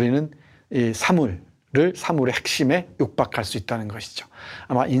우리는 이 사물의 핵심에 육박할 수 있다는 것이죠.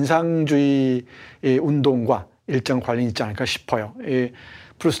 아마 인상주의 운동과 일정 관련이 있지 않을까 싶어요. 이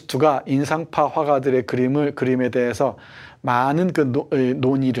프루스트가 인상파 화가들의 그림에 대해서 많은 그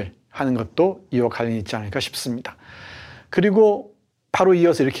논의를 하는 것도 이와 관련이 있지 않을까 싶습니다. 그리고 바로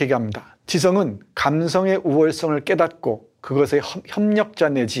이어서 이렇게 얘기합니다. 지성은 감성의 우월성을 깨닫고 그것의 협력자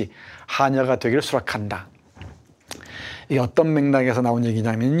내지 하녀가 되기를 수락한다. 이게 어떤 맥락에서 나온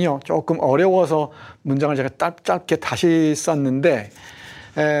얘기냐면요. 조금 어려워서 문장을 제가 짧게 다시 썼는데,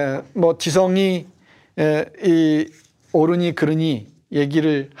 뭐 지성이 이 옳으니 그르니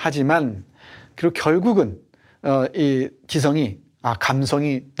얘기를 하지만, 그리고 결국은 이 지성이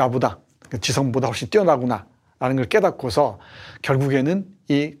감성이 나보다, 지성보다 훨씬 뛰어나구나 라는 걸 깨닫고서 결국에는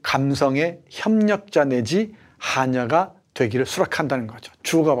이 감성의 협력자 내지 하녀가 되기를 수락한다는 거죠.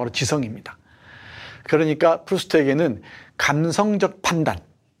 주어가 바로 지성입니다. 그러니까 프루스트에게는 감성적 판단,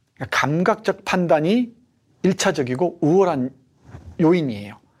 감각적 판단이 1차적이고 우월한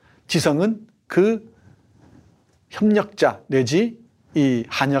요인이에요. 지성은 그 협력자 내지 이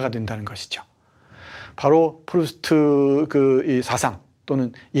하녀가 된다는 것이죠. 바로 프루스트 이 사상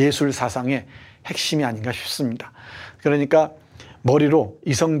또는 예술 사상의 핵심이 아닌가 싶습니다. 그러니까 머리로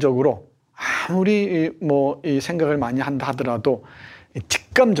이성적으로 아무리 이 생각을 많이 한다 하더라도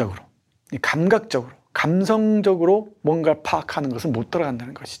직감적으로, 감각적으로, 감성적으로 뭔가를 파악하는 것은 못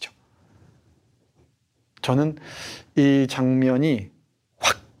들어간다는 것이죠. 저는 이 장면이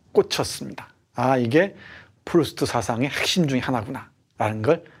확 꽂혔습니다. 이게 프루스트 사상의 핵심 중에 하나구나 라는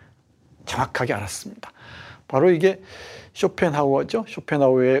걸 정확하게 알았습니다. 바로 이게 쇼펜하우어죠.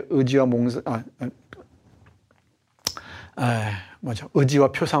 쇼펜하우어의 의지와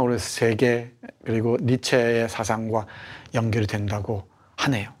의지와 표상으로 세계, 그리고 니체의 사상과 연결이 된다고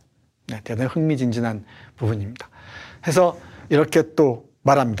하네요. 네, 대단히 흥미진진한 부분입니다. 해서 이렇게 또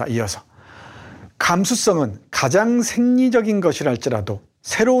말합니다. 이어서 감수성은 가장 생리적인 것이랄지라도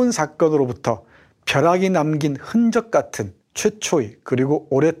새로운 사건으로부터 벼락이 남긴 흔적 같은 최초의 그리고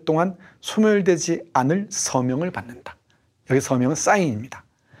오랫동안 소멸되지 않을 서명을 받는다. 여기 서명은 사인입니다.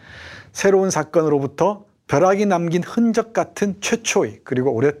 새로운 사건으로부터 벼락이 남긴 흔적 같은 최초의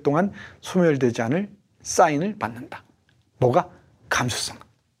그리고 오랫동안 소멸되지 않을 사인을 받는다. 뭐가? 감수성.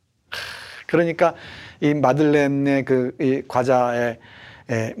 그러니까 이 마들렌의 이 과자의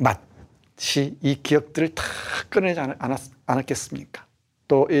맛이 이 기억들을 다 꺼내지 않았겠습니까?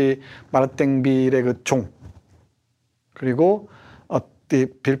 또 이 마르땡빌의 그 종, 그리고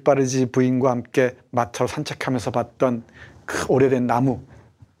빌바르지 부인과 함께 마차로 산책하면서 봤던 그 오래된 나무,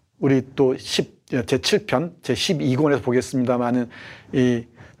 우리 또 제7편, 제12권에서 보겠습니다만은 이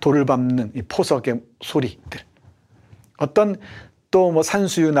돌을 밟는 이 포석의 소리들, 어떤 또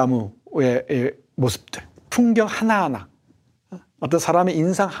산수유 나무의 모습들, 풍경 하나하나, 어떤 사람의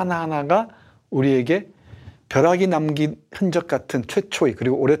인상 하나하나가 우리에게 벼락이 남긴 흔적 같은 최초의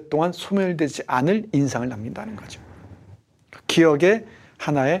그리고 오랫동안 소멸되지 않을 인상을 남긴다는 거죠. 기억의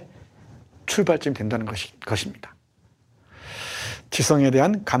하나의 출발점이 된다는 것입니다. 지성에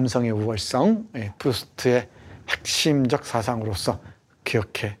대한 감성의 우월성, 프루스트의 핵심적 사상으로서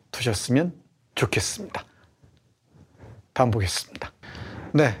기억해 두셨으면 좋겠습니다. 다음 보겠습니다.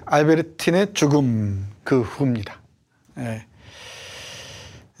 네, 알베르틴의 죽음 그 후입니다.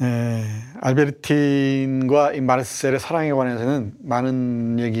 알베르틴과 이 마르셀의 사랑에 관해서는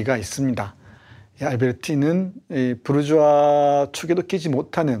많은 얘기가 있습니다. 알베르틴은 이 부르주아 축에도 끼지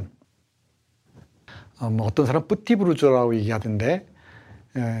못하는, 어떤 사람 뿌띠 부르주아라고 얘기하던데,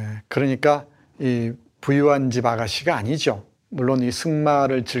 그러니까 이 부유한 집 아가씨가 아니죠. 물론 이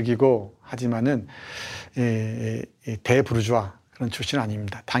승마를 즐기고 하지만은 이 대부르주아 그런 출신은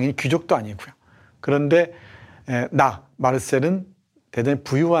아닙니다. 당연히 귀족도 아니고요. 그런데 마르셀은 대단히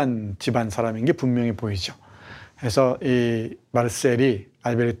부유한 집안 사람인 게 분명히 보이죠. 그래서 이 마르셀이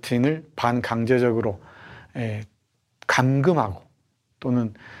알베르틴을 반강제적으로 감금하고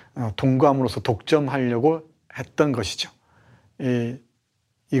또는 동감으로서 독점하려고 했던 것이죠.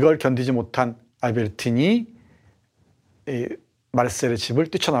 이걸 견디지 못한 알베르틴이 마르셀의 집을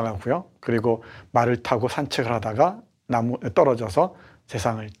뛰쳐나가고요. 그리고 말을 타고 산책을 하다가 나무에 떨어져서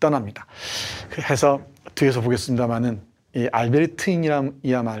세상을 떠납니다. 해서 뒤에서 보겠습니다만은 이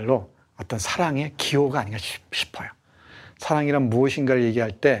알베르틴이야말로 어떤 사랑의 기호가 아닌가 싶어요. 사랑이란 무엇인가를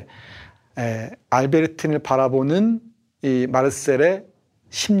얘기할 때 알베르틴을 바라보는 이 마르셀의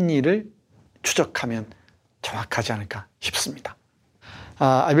심리를 추적하면 정확하지 않을까 싶습니다.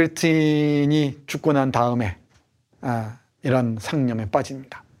 알베르틴이 죽고 난 다음에 이런 상념에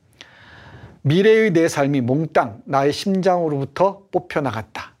빠집니다. 미래의 내 삶이 몽땅 나의 심장으로부터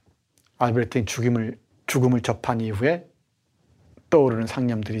뽑혀나갔다. 알베르틴이 죽음을 접한 이후에 떠오르는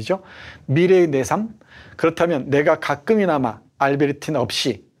상념들이죠. 미래의 내 삶? 그렇다면 내가 가끔이나마 알베르틴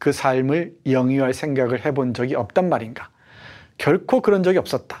없이 그 삶을 영위할 생각을 해본 적이 없단 말인가? 결코 그런 적이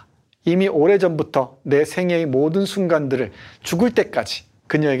없었다. 이미 오래전부터 내 생애의 모든 순간들을 죽을 때까지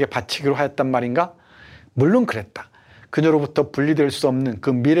그녀에게 바치기로 하였단 말인가? 물론 그랬다. 그녀로부터 분리될 수 없는 그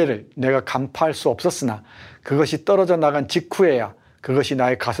미래를 내가 간파할 수 없었으나 그것이 떨어져 나간 직후에야 그것이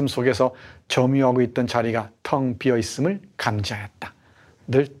나의 가슴 속에서 점유하고 있던 자리가 텅 비어 있음을 감지하였다.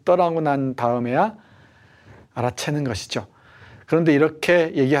 늘 떠나고 난 다음에야 알아채는 것이죠. 그런데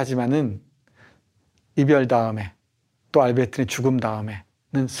이렇게 얘기하지만은 이별 다음에 또 알베르틴의 죽음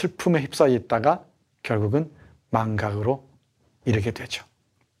다음에는 슬픔에 휩싸여 있다가 결국은 망각으로 이르게 되죠.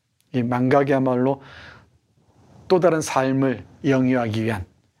 이 망각이야말로 또 다른 삶을 영위하기 위한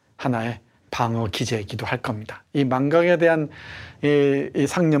하나의 방어 기제이기도 할 겁니다. 이 망각에 대한 이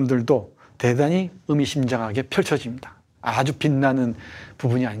상념들도 대단히 의미심장하게 펼쳐집니다. 아주 빛나는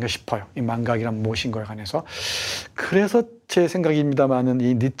부분이 아닌가 싶어요. 이 망각이란 무엇인가에 관해서. 그래서 제 생각입니다만은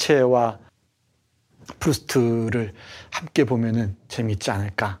이 니체와 프루스트를 함께 보면은 재미있지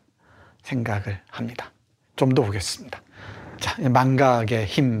않을까 생각을 합니다. 좀 더 보겠습니다. 자, 망각의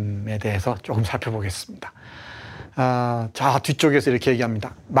힘에 대해서 조금 살펴보겠습니다. 자, 뒤쪽에서 이렇게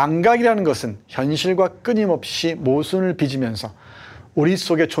얘기합니다. 망각이라는 것은 현실과 끊임없이 모순을 빚으면서 우리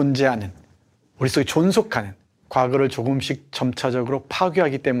속에 존재하는, 우리 속에 존속하는 과거를 조금씩 점차적으로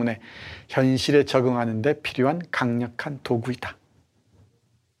파괴하기 때문에 현실에 적응하는 데 필요한 강력한 도구이다.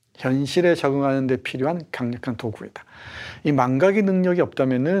 현실에 적응하는 데 필요한 강력한 도구이다. 이 망각의 능력이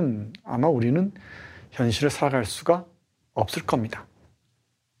없다면은 아마 우리는 현실을 살아갈 수가 없을 겁니다.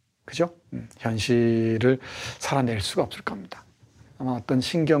 그죠? 현실을 살아낼 수가 없을 겁니다. 아마 어떤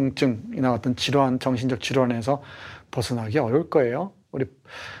신경증이나 어떤 질환, 정신적 질환에서 벗어나기 어려울 거예요. 우리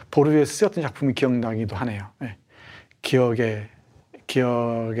보르헤스의 어떤 작품이 기억나기도 하네요. 네. 기억의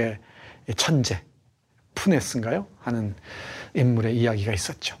천재, 푸네스인가요? 하는 인물의 이야기가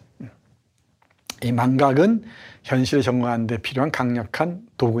있었죠. 이 망각은 현실에 적응하는 데 필요한 강력한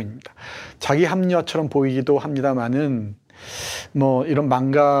도구입니다. 자기 합리화처럼 보이기도 합니다만은 뭐 이런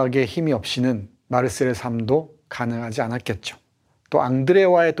망각의 힘이 없이는 마르셀의 삶도 가능하지 않았겠죠. 또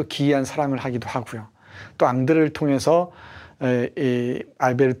앙드레와의 또 기이한 사랑을 하기도 하고요. 또 앙드레를 통해서 이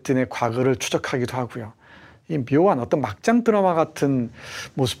알베르틴의 과거를 추적하기도 하고요. 이 묘한 어떤 막장 드라마 같은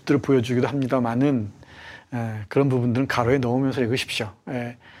모습들을 보여주기도 합니다만은 그런 부분들은 가로에 넣으면서 읽으십시오.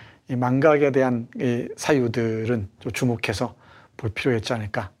 이 망각에 대한 이 사유들은 좀 주목해서 볼 필요가 있지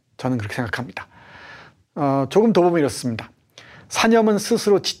않을까, 저는 그렇게 생각합니다. 조금 더 보면 이렇습니다. 사념은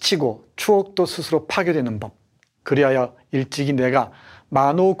스스로 지치고 추억도 스스로 파괴되는 법. 그리하여 일찍이 내가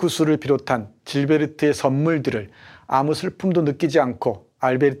마노구스를 비롯한 질베르트의 선물들을 아무 슬픔도 느끼지 않고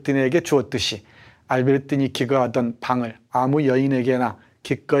알베르틴에게 주었듯이 알베르틴이 기거하던 방을 아무 여인에게나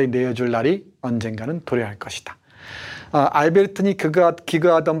기꺼이 내어줄 날이 언젠가는 도래할 것이다. 알베르틴이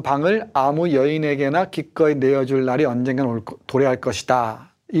기거하던 방을 아무 여인에게나 기꺼이 내어줄 날이 언젠가는 도래할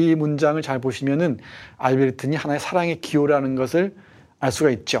것이다. 이 문장을 잘 보시면은 알베르틴이 하나의 사랑의 기호라는 것을 알 수가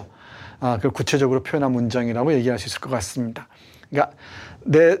있죠. 그걸 구체적으로 표현한 문장이라고 얘기할 수 있을 것 같습니다. 그러니까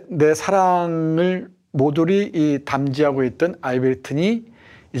내 사랑을 모조리 담지하고 있던 알베르틴이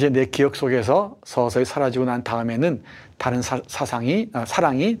이제 내 기억 속에서 서서히 사라지고 난 다음에는 다른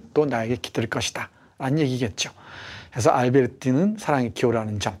사랑이 또 나에게 깃들 것이다 라는 얘기겠죠. 그래서 알베르틴은 사랑의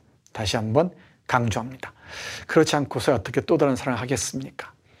기호라는 점 다시 한번 강조합니다. 그렇지 않고서 어떻게 또 다른 사랑을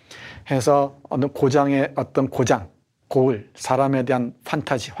하겠습니까? 해서 어느 고장의 어떤 고을, 사람에 대한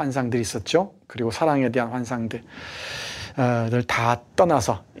판타지, 환상들이 있었죠. 그리고 사랑에 대한 환상들을 다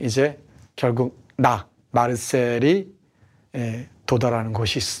떠나서 이제 결국 마르셀이 도달하는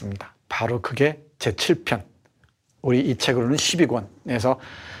곳이 있습니다. 바로 그게 제7편, 우리 이 책으로는 12권에서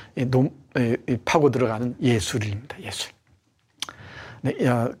파고 들어가는 예술입니다. 예술. 네,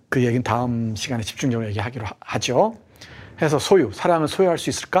 그 얘기는 다음 시간에 집중적으로 얘기하기로 하죠. 해서 사랑을 소유할 수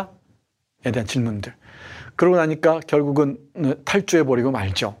있을까? 에 대한 질문들. 그러고 나니까 결국은 탈주해버리고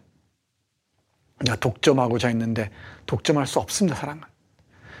말죠. 독점하고자 했는데 독점할 수 없습니다. 사랑은.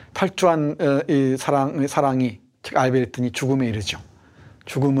 탈주한 이 사랑이 즉 알베르틴이 죽음에 이르죠.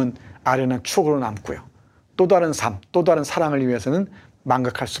 죽음은 아련한 추억으로 남고요. 또 다른 삶, 또 다른 사랑을 위해서는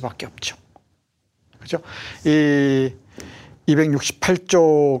망각할 수밖에 없죠. 그죠? 이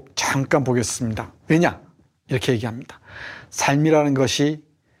 268쪽 잠깐 보겠습니다. 왜냐? 이렇게 얘기합니다. 삶이라는 것이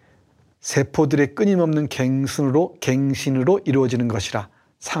세포들의 끊임없는 갱신으로 이루어지는 것이라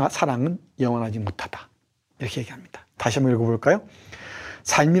사랑은 영원하지 못하다. 이렇게 얘기합니다. 다시 한번 읽어볼까요?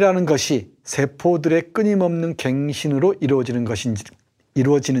 삶이라는 것이 세포들의 끊임없는 갱신으로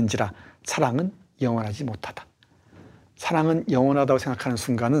이루어지는지라 사랑은 영원하지 못하다. 사랑은 영원하다고 생각하는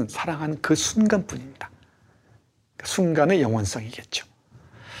순간은 사랑한 그 순간뿐입니다. 그 순간의 영원성이겠죠.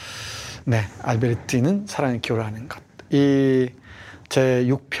 네, 알베르티는 사랑을 기호하는 것. 이 제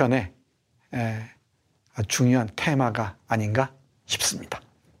 6편의 중요한 테마가 아닌가 싶습니다.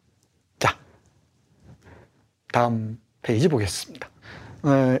 자, 다음 페이지 보겠습니다.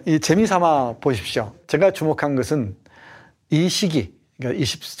 이 재미삼아 보십시오. 제가 주목한 것은 이 시기, 그러니까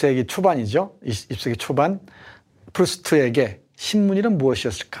 20세기 초반이죠. 20세기 초반 프루스트에게 신문이란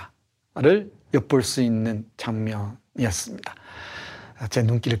무엇이었을까를 엿볼 수 있는 장면이었습니다. 제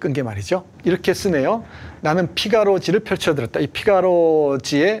눈길을 끈 게 말이죠. 이렇게 쓰네요. 나는 피가로지를 펼쳐들었다. 이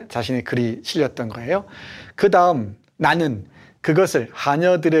피가로지에 자신의 글이 실렸던 거예요. 그 다음 나는 그것을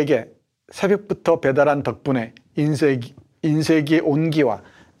하녀들에게 새벽부터 배달한 덕분에 인쇄기의 온기와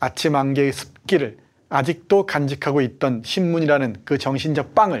아침 안개의 습기를 아직도 간직하고 있던 신문이라는 그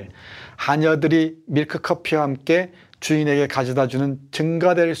정신적 빵을 하녀들이 밀크커피와 함께 주인에게 가져다주는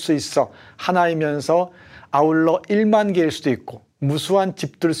증가될 수 있어 하나이면서 아울러 1만 개일 수도 있고 무수한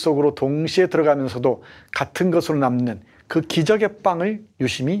집들 속으로 동시에 들어가면서도 같은 것으로 남는 그 기적의 빵을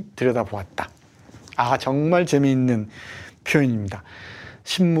유심히 들여다보았다. 아, 정말 재미있는 표현입니다.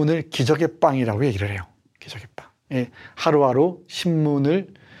 신문을 기적의 빵이라고 얘기를 해요. 기적의 빵. 하루하루 신문을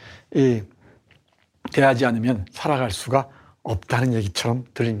대하지 않으면 살아갈 수가 없다는 얘기처럼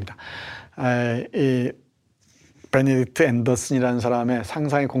들립니다. 베네딕트 앤더슨이라는 사람의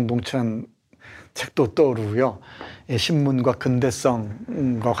상상의 공동체라는 책도 떠오르고요. 신문과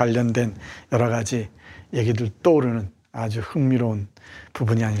근대성과 관련된 여러 가지 얘기들 떠오르는 아주 흥미로운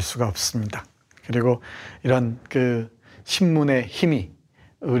부분이 아닐 수가 없습니다. 그리고 이런 그 신문의 힘이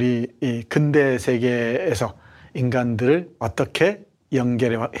우리 이 근대 세계에서 인간들을 어떻게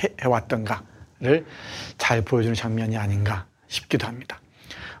연결해 왔던가를 잘 보여주는 장면이 아닌가 싶기도 합니다.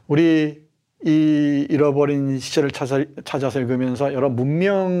 우리 이 잃어버린 시절을 찾아서 읽으면서 여러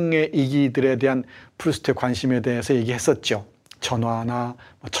문명의 이기들에 대한 프루스트의 관심에 대해서 얘기했었죠. 전화나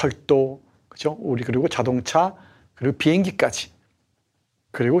철도, 그죠? 우리 그리고 자동차, 그리고 비행기까지,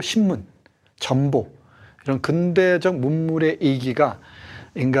 그리고 신문, 전보, 이런 근대적 문물의 이기가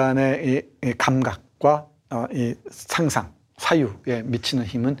인간의 이 감각과 이 상상, 사유에 미치는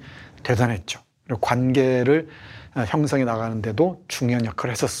힘은 대단했죠. 그리고 관계를 형성해 나가는데도 중요한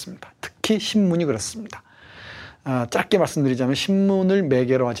역할을 했었습니다. 특히 신문이 그렇습니다. 짧게 말씀드리자면 신문을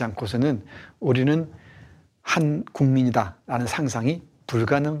매개로 하지 않고서는 우리는 한 국민이다라는 상상이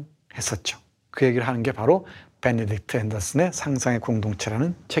불가능했었죠. 그 얘기를 하는 게 바로 베네딕트 앤더슨의 상상의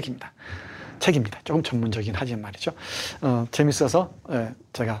공동체라는 책입니다. 조금 전문적이긴 하지만 말이죠. 재밌어서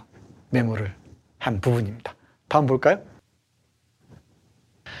제가 메모를 한 부분입니다. 다음 볼까요?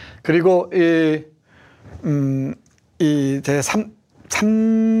 그리고 이 제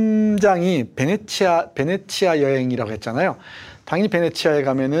 3장이 베네치아 여행이라고 했잖아요. 당연히 베네치아에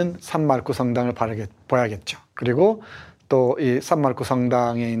가면은 산마르코 성당을 봐야겠죠. 그리고 또 이 산마르코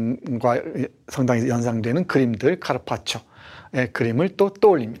성당과 성당에 연상되는 그림들, 카르파초의 그림을 또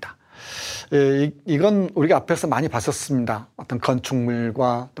떠올립니다. 이건 우리가 앞에서 많이 봤었습니다. 어떤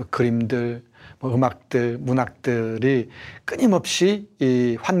건축물과 또 그림들, 음악들, 문학들이 끊임없이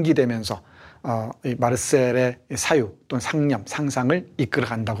환기되면서 이 마르셀의 사유 또는 상념, 상상을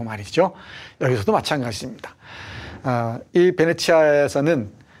이끌어간다고 말이죠. 여기서도 마찬가지입니다. 이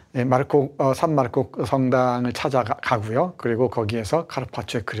베네치아에서는 산마르코 성당을 찾아가고요. 그리고 거기에서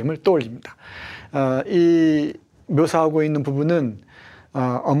카르파초의 그림을 떠올립니다. 이 묘사하고 있는 부분은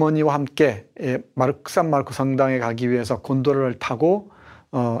어머니와 함께 산마르코 성당에 가기 위해서 곤돌라를 타고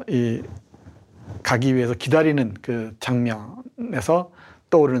가기 위해서 기다리는 그 장면에서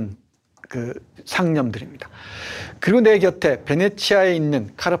떠오르는 그 상념들입니다. 그리고 내 곁에 베네치아에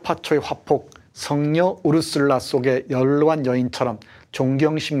있는 카르파초의 화폭 성녀 우르술라 속의 연로한 여인처럼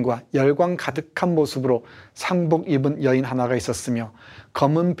존경심과 열광 가득한 모습으로 상복 입은 여인 하나가 있었으며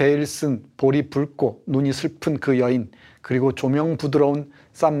검은 베일 쓴 볼이 붉고 눈이 슬픈 그 여인, 그리고 조명 부드러운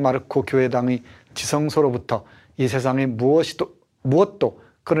산마르코 교회당의 지성소로부터 이 세상에 무엇도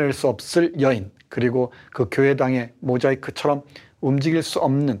끊어낼 수 없을 여인, 그리고 그 교회당의 모자이크처럼 움직일 수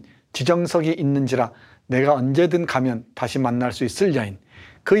없는 지정석이 있는지라 내가 언제든 가면 다시 만날 수 있을 여인,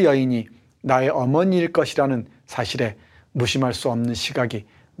 그 여인이 나의 어머니일 것이라는 사실에 무심할 수 없는 시각이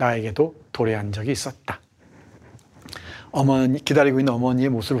나에게도 도래한 적이 있었다. 기다리고 있는 어머니의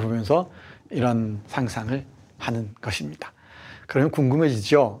모습을 보면서 이런 상상을 하는 것입니다. 그러면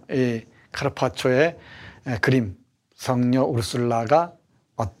궁금해지죠. 이 카르파초의 그림, 성녀 우르술라가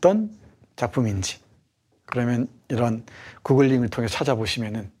어떤 작품인지. 그러면 이런 구글링을 통해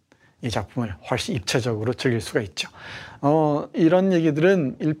찾아보시면은 이 작품을 훨씬 입체적으로 즐길 수가 있죠. 이런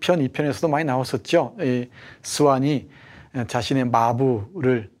얘기들은 1편, 2편에서도 많이 나왔었죠. 이 스완이 자신의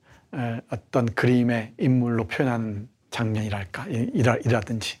마부를 어떤 그림의 인물로 표현하는 장면이랄까,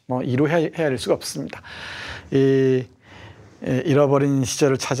 이라든지, 이루해야 할 수가 없습니다. 잃어버린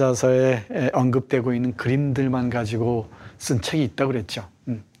시절을 찾아서에 언급되고 있는 그림들만 가지고 쓴 책이 있다고 그랬죠.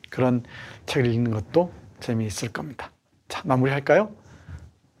 그런 책을 읽는 것도 재미있을 겁니다. 자, 마무리할까요?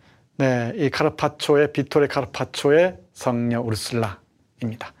 네, 이 비토레 카르파초의 성녀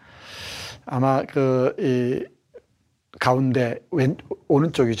우르슬라입니다. 아마 이 가운데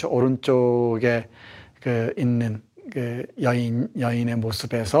오른쪽이죠. 오른쪽에 있는 그 여인의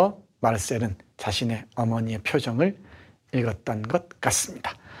모습에서 마르셀은 자신의 어머니의 표정을 읽었던 것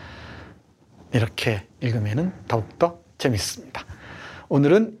같습니다. 이렇게 읽으면 더욱더 재밌습니다.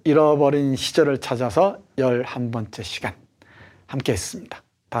 오늘은 잃어버린 시절을 찾아서 11번째 시간 함께 했습니다.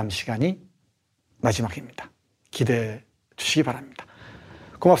 다음 시간이 마지막입니다. 기대해 주시기 바랍니다.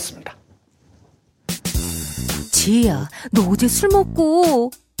 고맙습니다. 지혜야, 너 어제 술 먹고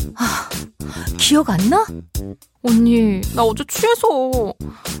기억 안 나? 언니, 나 어제 취해서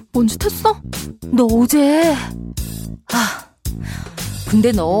뭔 짓 했어? 너 어제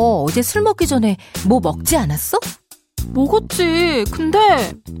근데 너 어제 술 먹기 전에 뭐 먹지 않았어? 먹었지. 근데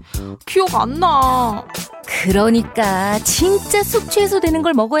기억 안 나. 그러니까 진짜 숙취해소 되는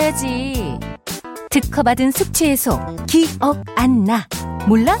걸 먹어야지. 특허받은 숙취해소 기억 안 나.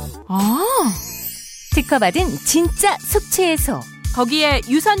 몰라? 특허받은 진짜 숙취해소. 거기에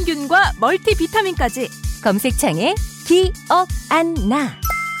유산균과 멀티비타민까지. 검색창에 기억 안 나.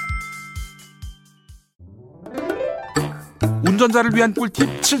 운전자를 위한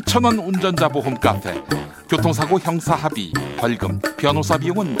꿀팁 7,000원 운전자 보험 카페. 교통사고 형사 합의, 벌금, 변호사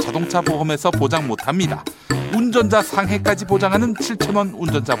비용은 자동차 보험에서 보장 못합니다. 운전자 상해까지 보장하는 7,000원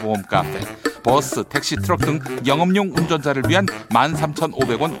운전자 보험 카페. 버스, 택시, 트럭 등 영업용 운전자를 위한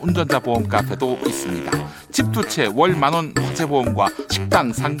 13,500원 운전자 보험 카페도 있습니다. 집 두 채 월 10,000원 화재보험과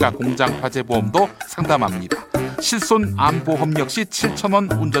식당, 상가, 공장 화재보험도 상담합니다. 실손 암보험 역시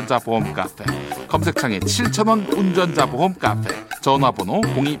 7,000원 운전자 보험 카페. 검색창에 7,000원 운전자 보험 카페. 전화번호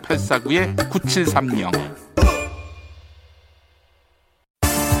 02849-9730.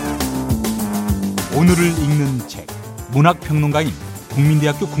 오늘을 읽는 책, 문학평론가인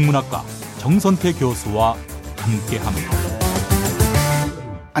국민대학교 국문학과 정선태 교수와 함께합니다.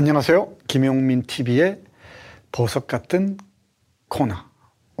 안녕하세요. 김용민 TV의 보석 같은 코너,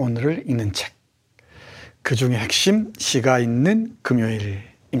 오늘을 읽는 책. 그 중에 핵심, 시가 있는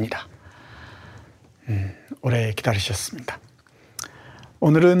금요일입니다. 오래 기다리셨습니다.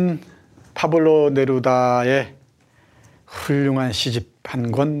 오늘은 파블로 네루다의 훌륭한 시집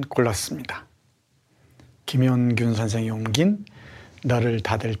한 권 골랐습니다. 김현균 선생이 옮긴 너를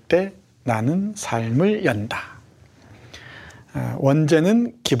닫을 때 나는 삶을 연다.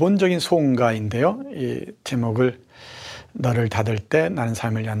 원제는 기본적인 소원가인데요. 이 제목을 너를 닫을 때 나는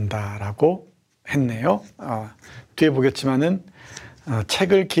삶을 연다라고 했네요. 뒤에 보겠지만은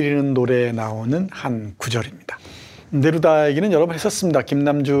책을 기리는 노래에 나오는 한 구절입니다. 네루다 얘기는 여러 번 했었습니다.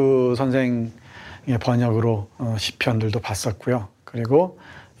 김남주 선생의 번역으로 시편들도 봤었고요. 그리고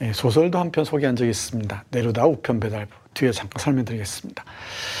소설도 한 편 소개한 적이 있습니다. 네루다 우편 배달부. 뒤에 잠깐 설명드리겠습니다.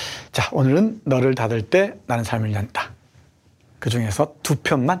 자, 오늘은 너를 닫을 때 나는 삶을 연다. 그 중에서 두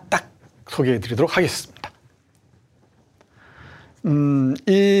편만 딱 소개해 드리도록 하겠습니다.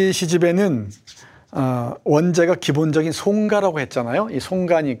 이 시집에는 원제가 기본적인 송가라고 했잖아요. 이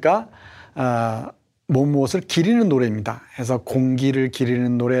송가니까 무엇을 기리는 노래입니다. 그래서 공기를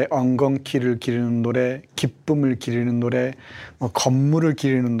기리는 노래, 엉겅퀴를 기리는 노래, 기쁨을 기리는 노래, 건물을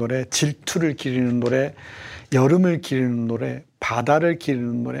기리는 노래, 질투를 기리는 노래, 여름을 기리는 노래, 바다를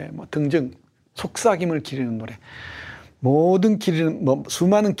기리는 노래, 등등 속삭임을 기리는 노래, 모든 기리는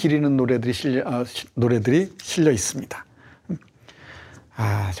수많은 기리는 노래들이 실려 있습니다.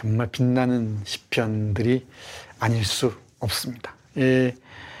 정말 빛나는 시편들이 아닐 수 없습니다.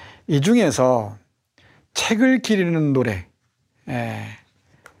 이 중에서 책을 기리는 노래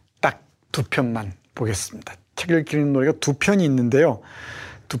딱 두 편만 보겠습니다. 책을 기리는 노래가 두 편이 있는데요.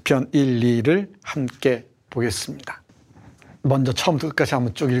 두 편 1, 2를 함께 보겠습니다. 먼저 처음부터 끝까지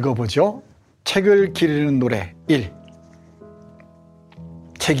한번 쭉 읽어보죠. 책을 기리는 노래 1.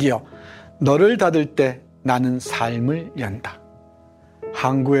 책이여, 너를 닫을 때 나는 삶을 연다.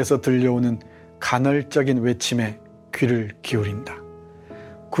 항구에서 들려오는 간헐적인 외침에 귀를 기울인다.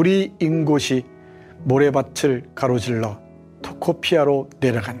 구리 인곳이 모래밭을 가로질러 토코피아로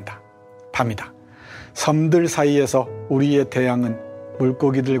내려간다. 밤이다. 섬들 사이에서 우리의 태양은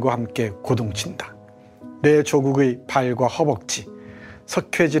물고기들과 함께 고동친다. 내 조국의 발과 허벅지,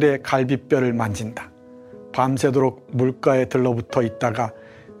 석회질의 갈비뼈를 만진다. 밤새도록 물가에 들러붙어 있다가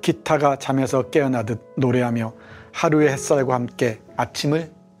기타가 잠에서 깨어나듯 노래하며 하루의 햇살과 함께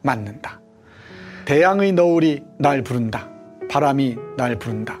아침을 맞는다. 대양의 너울이 날 부른다. 바람이 날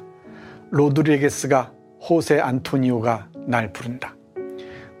부른다. 로드리게스가 호세 안토니오가 날 부른다.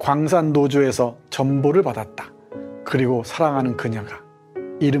 광산 노조에서 전보를 받았다. 그리고 사랑하는 그녀가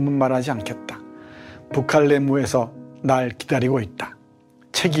이름은 말하지 않겠다. 부칼레무에서 날 기다리고 있다.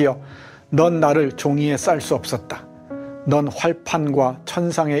 책이여, 넌 나를 종이에 쌀 수 없었다. 넌 활판과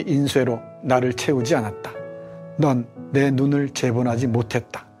천상의 인쇄로 나를 채우지 않았다. 넌 내 눈을 재본하지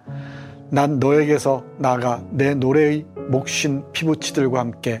못했다. 난 너에게서 나가 내 노래의 목신 피부치들과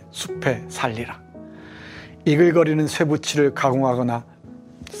함께 숲에 살리라. 이글거리는 쇠붙이를 가공하거나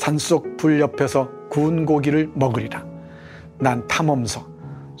산속 불 옆에서 구운 고기를 먹으리라. 난 탐험서,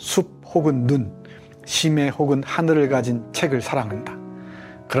 숲 혹은 눈, 심해 혹은 하늘을 가진 책을 사랑한다.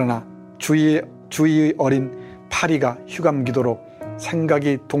 그러나 주위의 어린 파리가 휴감기도록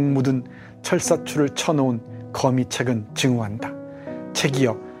생각이 동묻은 철사추를 쳐놓은 거미책은 증오한다.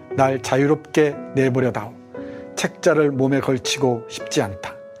 책이여, 날 자유롭게 내버려다오. 책자를 몸에 걸치고 싶지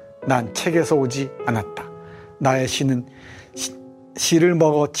않다. 난 책에서 오지 않았다. 나의 시는 시를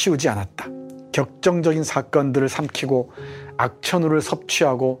먹어 치우지 않았다. 격정적인 사건들을 삼키고 악천후를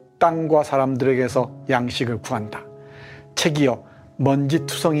섭취하고 땅과 사람들에게서 양식을 구한다. 책이여,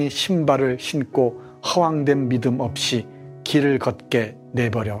 먼지투성이 신발을 신고 허황된 믿음 없이 길을 걷게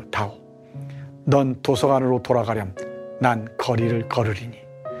내버려 다오. 넌 도서관으로 돌아가렴. 난 거리를 걸으리니.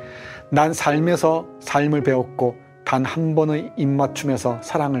 난 삶에서 삶을 배웠고 단 한 번의 입맞춤에서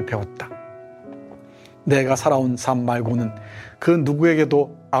사랑을 배웠다. 내가 살아온 삶 말고는 그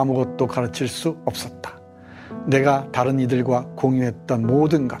누구에게도 아무것도 가르칠 수 없었다. 내가 다른 이들과 공유했던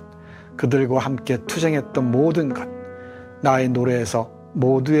모든 것, 그들과 함께 투쟁했던 모든 것, 나의 노래에서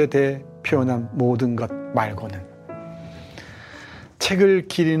모두에 대해 표현한 모든 것 말고는. 책을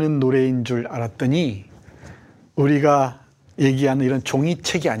기리는 노래인 줄 알았더니 우리가 얘기하는 이런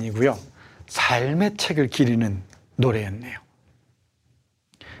종이책이 아니고요, 삶의 책을 기리는 노래였네요.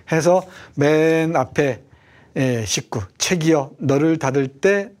 해서 맨 앞에 식구, 책이여 너를 닫을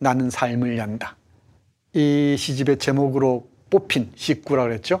때 나는 삶을 연다. 이 시집의 제목으로 뽑힌 식구라고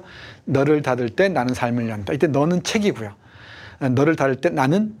그랬죠. 너를 닫을 때 나는 삶을 연다. 이때 너는 책이고요, 너를 닫을 때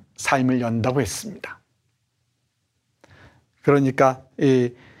나는 삶을 연다고 했습니다. 그러니까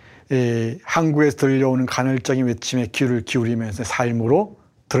항구에서 들려오는 간헐적인 외침에 귀를 기울이면서 삶으로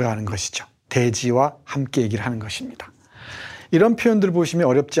들어가는 것이죠. 대지와 함께 얘기를 하는 것입니다. 이런 표현들을 보시면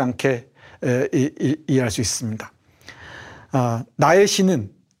어렵지 않게 이해할 수 있습니다. 나의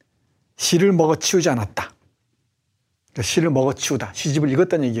시는 시를 먹어치우지 않았다. 시를 먹어치우다, 시집을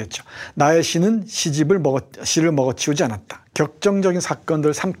읽었다는 얘기였죠. 나의 시는 시를 먹어치우지 않았다. 격정적인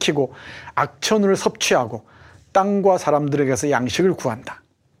사건들을 삼키고 악천후를 섭취하고 땅과 사람들에게서 양식을 구한다.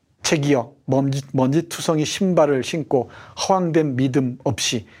 책이여 먼지투성이 신발을 신고 허황된 믿음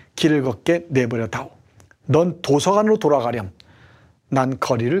없이 길을 걷게 내버려 다오. 넌 도서관으로 돌아가렴. 난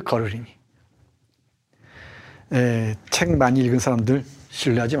거리를 걸으리니. 책 많이 읽은 사람들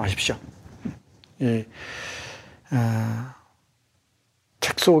신뢰하지 마십시오.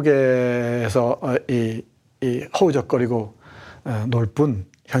 책 속에서 허우적거리고 놀 뿐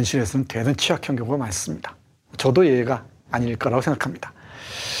현실에서는 대단히 취약한 경우가 많습니다. 저도 예가 아닐 거라고 생각합니다.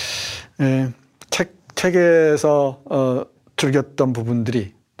 책에서 즐겼던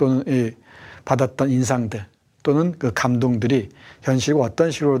부분들이 또는 받았던 인상들 또는 그 감동들이 현실과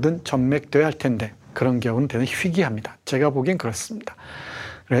어떤 식으로든 전맥되어야 할 텐데 그런 경우는 대단히 희귀합니다. 제가 보기엔 그렇습니다.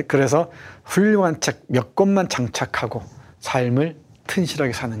 그래서 훌륭한 책 몇 권만 장착하고 삶을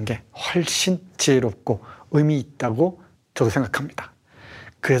튼실하게 사는 게 훨씬 지혜롭고 의미 있다고 저도 생각합니다.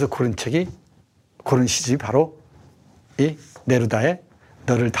 그래서 고른 시집이 바로 이 네루다의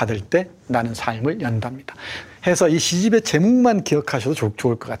너를 닫을 때 나는 삶을 연답니다. 해서 이 시집의 제목만 기억하셔도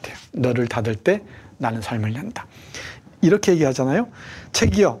좋을 것 같아요. 너를 닫을 때 나는 삶을 연다. 이렇게 얘기하잖아요.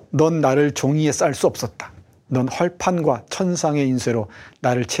 책이여 넌 나를 종이에 쌀 수 없었다. 넌 활판과 천상의 인쇄로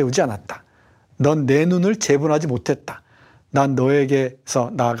나를 채우지 않았다. 넌 내 눈을 재분하지 못했다. 난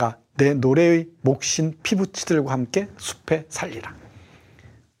너에게서 나아가 내 노래의 목신 피부치들과 함께 숲에 살리라.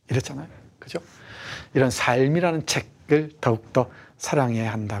 이랬잖아요. 그죠? 이런 삶이라는 책을 더욱더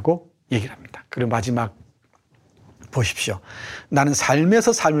사랑해야 한다고 얘기를 합니다. 그리고 마지막 보십시오. 나는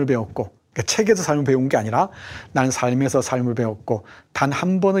삶에서 삶을 배웠고, 그러니까 책에서 삶을 배운 게 아니라 나는 삶에서 삶을 배웠고 단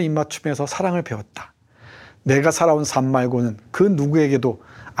한 번의 입맞춤에서 사랑을 배웠다. 내가 살아온 삶 말고는 그 누구에게도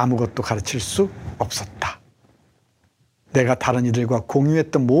아무것도 가르칠 수 없었다. 내가 다른 이들과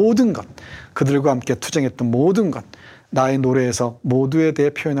공유했던 모든 것, 그들과 함께 투쟁했던 모든 것, 나의 노래에서 모두에 대해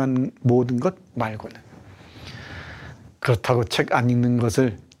표현한 모든 것 말고는. 그렇다고 책 안 읽는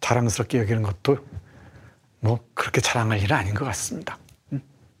것을 자랑스럽게 여기는 것도 뭐 그렇게 자랑할 일은 아닌 것 같습니다.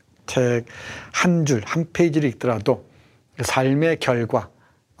 책 한 줄, 한 페이지를 읽더라도 삶의 결과,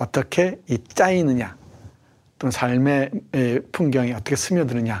 어떻게 짜이느냐, 또는 삶의 풍경이 어떻게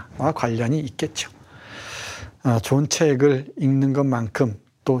스며드느냐와 관련이 있겠죠. 좋은 책을 읽는 것만큼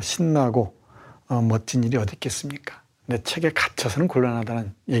또 신나고 멋진 일이 어디 있겠습니까? 내 책에 갇혀서는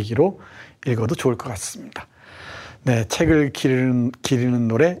곤란하다는 얘기로 읽어도 좋을 것 같습니다. 네, 책을 기리는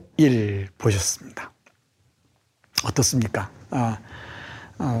노래 1 보셨습니다. 어떻습니까?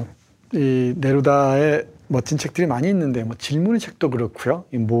 이 네루다의 멋진 책들이 많이 있는데, 뭐 질문의 책도 그렇고요,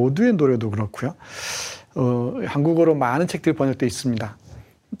 이 모두의 노래도 그렇고요, 한국어로 많은 책들이 번역되어 있습니다.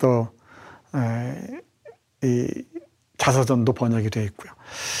 또 이 자서전도 번역이 되어 있고요.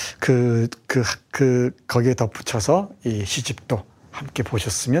 거기에 덧붙여서 이 시집도 함께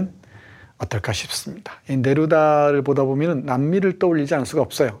보셨으면 어떨까 싶습니다. 이 네루다를 보다 보면 남미를 떠올리지 않을 수가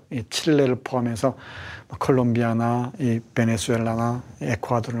없어요. 이 칠레를 포함해서 콜롬비아나 이 베네수엘라나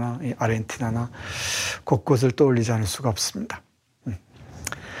에콰도르나 이 아르헨티나나 곳곳을 떠올리지 않을 수가 없습니다.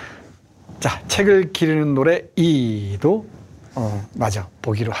 자, 책을 기리는 노래 2도 맞아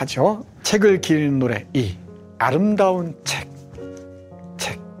보기로 하죠. 책을 기리는 노래 2. 아름다운 책.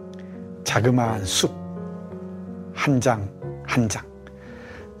 자그마한 숲. 한 장 한 장.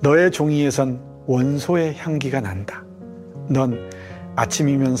 너의 종이에선 원소의 향기가 난다. 넌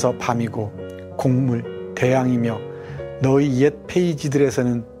아침이면서 밤이고 곡물, 대양이며 너의 옛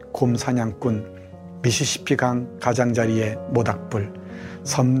페이지들에서는 곰사냥꾼, 미시시피 강 가장자리의 모닥불,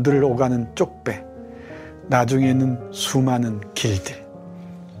 섬들을 오가는 쪽배, 나중에는 수많은 길들,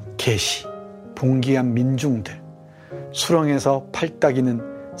 계시, 봉기한 민중들, 수렁에서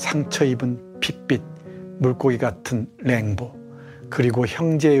팔딱이는 상처 입은 핏빛, 물고기 같은 랭보, 그리고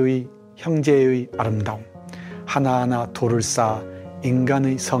형제의 아름다움, 하나하나 돌을 쌓아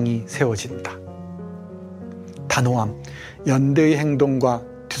인간의 성이 세워진다. 단호함, 연대의 행동과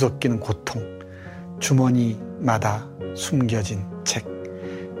뒤섞이는 고통, 주머니마다 숨겨진 책,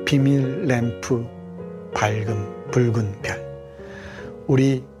 비밀 램프, 밝은 붉은 별.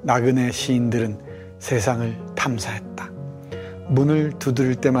 우리 나그네 시인들은 세상을 탐사했다. 문을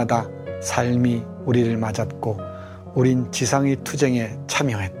두드릴 때마다 삶이 우리를 맞았고 우린 지상의 투쟁에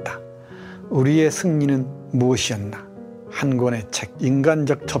참여했다. 우리의 승리는 무엇이었나? 한 권의 책,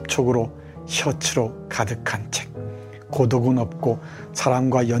 인간적 접촉으로 셔츠로 가득한 책, 고독은 없고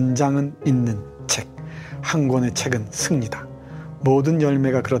사랑과 연장은 있는 책, 한 권의 책은 승리다. 모든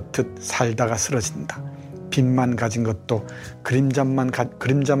열매가 그렇듯 살다가 쓰러진다. 빛만 가진 것도 그림자만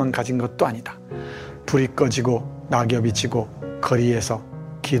가진 것도 아니다. 불이 꺼지고 낙엽이 지고 거리에서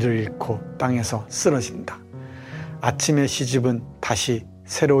길을 잃고 땅에서 쓰러진다. 아침의 시집은 다시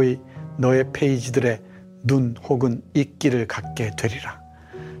새로이 너의 페이지들에 눈 혹은 이끼를 갖게 되리라.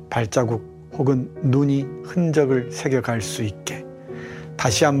 발자국 혹은 눈이 흔적을 새겨갈 수 있게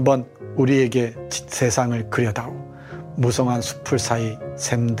다시 한번 우리에게 세상을 그려다오. 무성한 숲풀 사이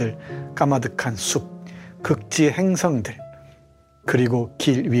샘들, 까마득한 숲, 극지의 행성들, 그리고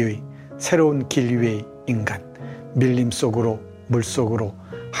길 위의 새로운 길 위의 인간, 밀림 속으로 물속으로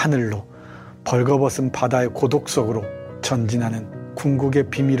하늘로 벌거벗은 바다의 고독 속으로 전진하는 궁극의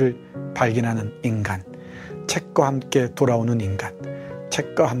비밀을 발견하는 인간, 책과 함께 돌아오는 인간,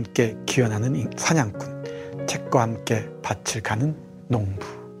 책과 함께 기원하는 사냥꾼, 책과 함께 밭을 가는 농부.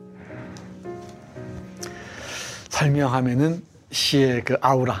 설명하면은 시의 그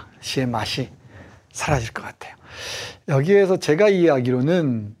아우라, 시의 맛이 사라질 것 같아요. 여기에서 제가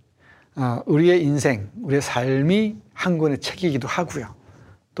이해하기로는 우리의 인생, 우리의 삶이 한 권의 책이기도 하고요.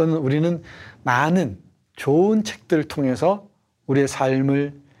 또는 우리는 많은 좋은 책들을 통해서 우리의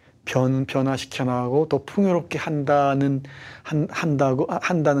삶을 변화시켜 나가고 또 풍요롭게 한다는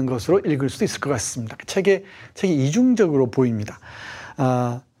것으로 읽을 수도 있을 것 같습니다. 책이 이중적으로 보입니다.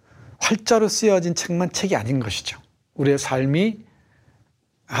 활자로 쓰여진 책만 책이 아닌 것이죠. 우리의 삶이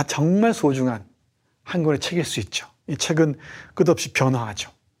정말 소중한 한 권의 책일 수 있죠. 이 책은 끝없이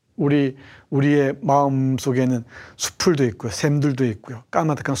변화하죠. 우리의 마음 속에는 숲풀도 있고요, 샘들도 있고요,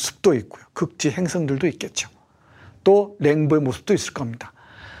 까마득한 숲도 있고요, 극지 행성들도 있겠죠. 또 랭보의 모습도 있을 겁니다.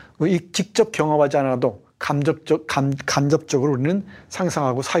 직접 경험하지 않아도 간접적으로 우리는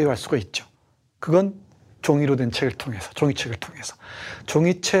상상하고 사유할 수가 있죠. 그건 종이로 된 책을 통해서, 종이책을 통해서.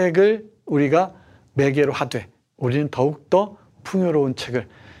 종이책을 우리가 매개로 하되 우리는 더욱더 풍요로운 책을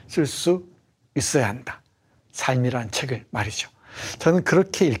쓸 수 있어야 한다. 삶이라는 책을 말이죠. 저는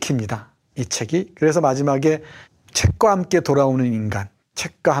그렇게 읽힙니다. 이 책이. 그래서 마지막에 책과 함께 돌아오는 인간,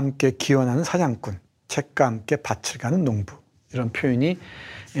 책과 함께 기원하는 사냥꾼, 책과 함께 밭을 가는 농부, 이런 표현이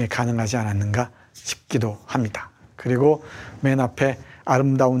가능하지 않았는가 싶기도 합니다. 그리고 맨 앞에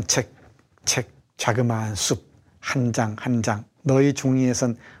아름다운 책, 자그마한 숲, 한 장 한 장, 너희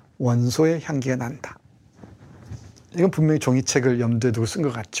종이에선 원소의 향기가 난다. 이건 분명히 종이책을 염두에 두고 쓴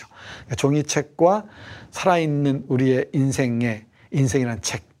것 같죠. 그러니까 종이책과 살아있는 우리의 인생이라는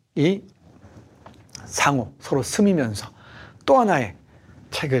책이 상호 서로 스미면서 또 하나의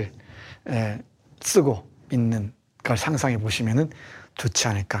책을 쓰고 있는 걸 상상해 보시면 좋지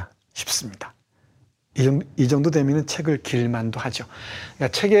않을까 싶습니다. 이 정도 되면 책을 길만도 하죠.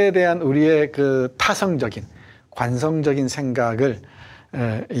 그러니까 책에 대한 우리의 그 타성적인, 관성적인 생각을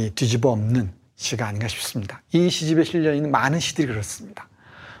뒤집어 엎는 시가 아닌가 싶습니다. 이 시집에 실려 있는 많은 시들이 그렇습니다.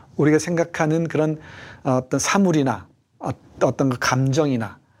 우리가 생각하는 그런 어떤 사물이나 어떤 그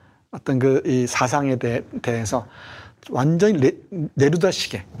감정이나 어떤 그 이 사상에 대해서 완전히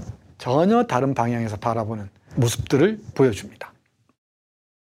내루다시게 전혀 다른 방향에서 바라보는 모습들을 보여줍니다.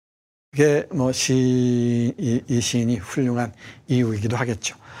 이게 뭐 이 시인이 훌륭한 이유이기도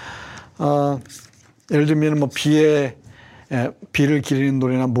하겠죠. 예를 들면 뭐 비를 기리는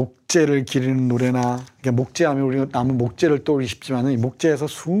노래나 목재를 기리는 노래나, 목재하면 우리가 남은 목재를 떠올리기 쉽지만 이 목재에서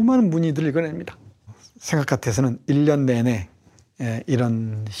수많은 문의들을 읽어냅니다. 생각 같아서는 1년 내내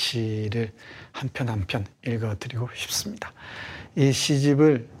이런 시를 한 편 한 편 읽어드리고 싶습니다. 이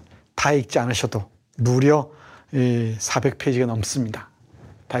시집을 다 읽지 않으셔도 무려 400페이지가 넘습니다.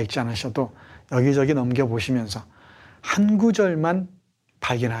 다 읽지 않으셔도 여기저기 넘겨보시면서 한 구절만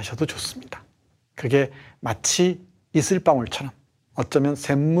발견하셔도 좋습니다. 그게 마치 이슬방울처럼, 어쩌면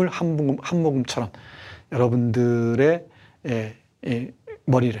샘물 한 모금처럼 여러분들의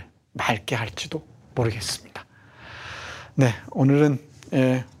머리를 맑게 할지도 모르겠습니다. 네, 오늘은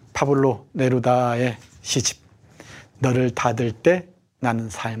파블로 네루다의 시집 너를 닫을 때 나는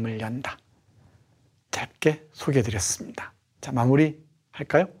삶을 연다, 짧게 소개해드렸습니다. 자,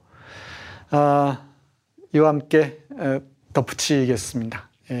 마무리할까요? 이와 함께 덧붙이겠습니다.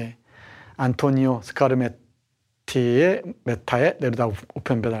 안토니오 스카르메티의 메타의 네루다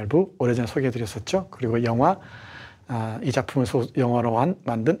우편배달부 오래전에 소개해드렸었죠. 그리고 이 작품을 영화로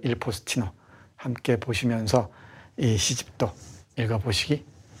만든 일 포스티노 함께 보시면서 이 시집도 읽어보시기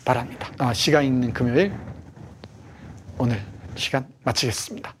바랍니다. 시간 있는 금요일 오늘 시간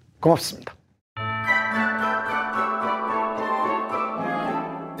마치겠습니다. 고맙습니다.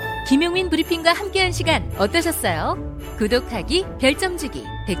 김용민 브리핑과 함께한 시간 어떠셨어요? 구독하기, 별점 주기,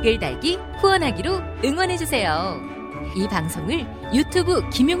 댓글 달기, 후원하기로 응원해주세요. 이 방송을 유튜브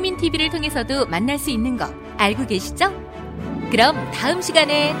김용민 TV를 통해서도 만날 수 있는 거 알고 계시죠? 그럼 다음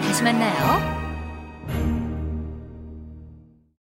시간에 다시 만나요.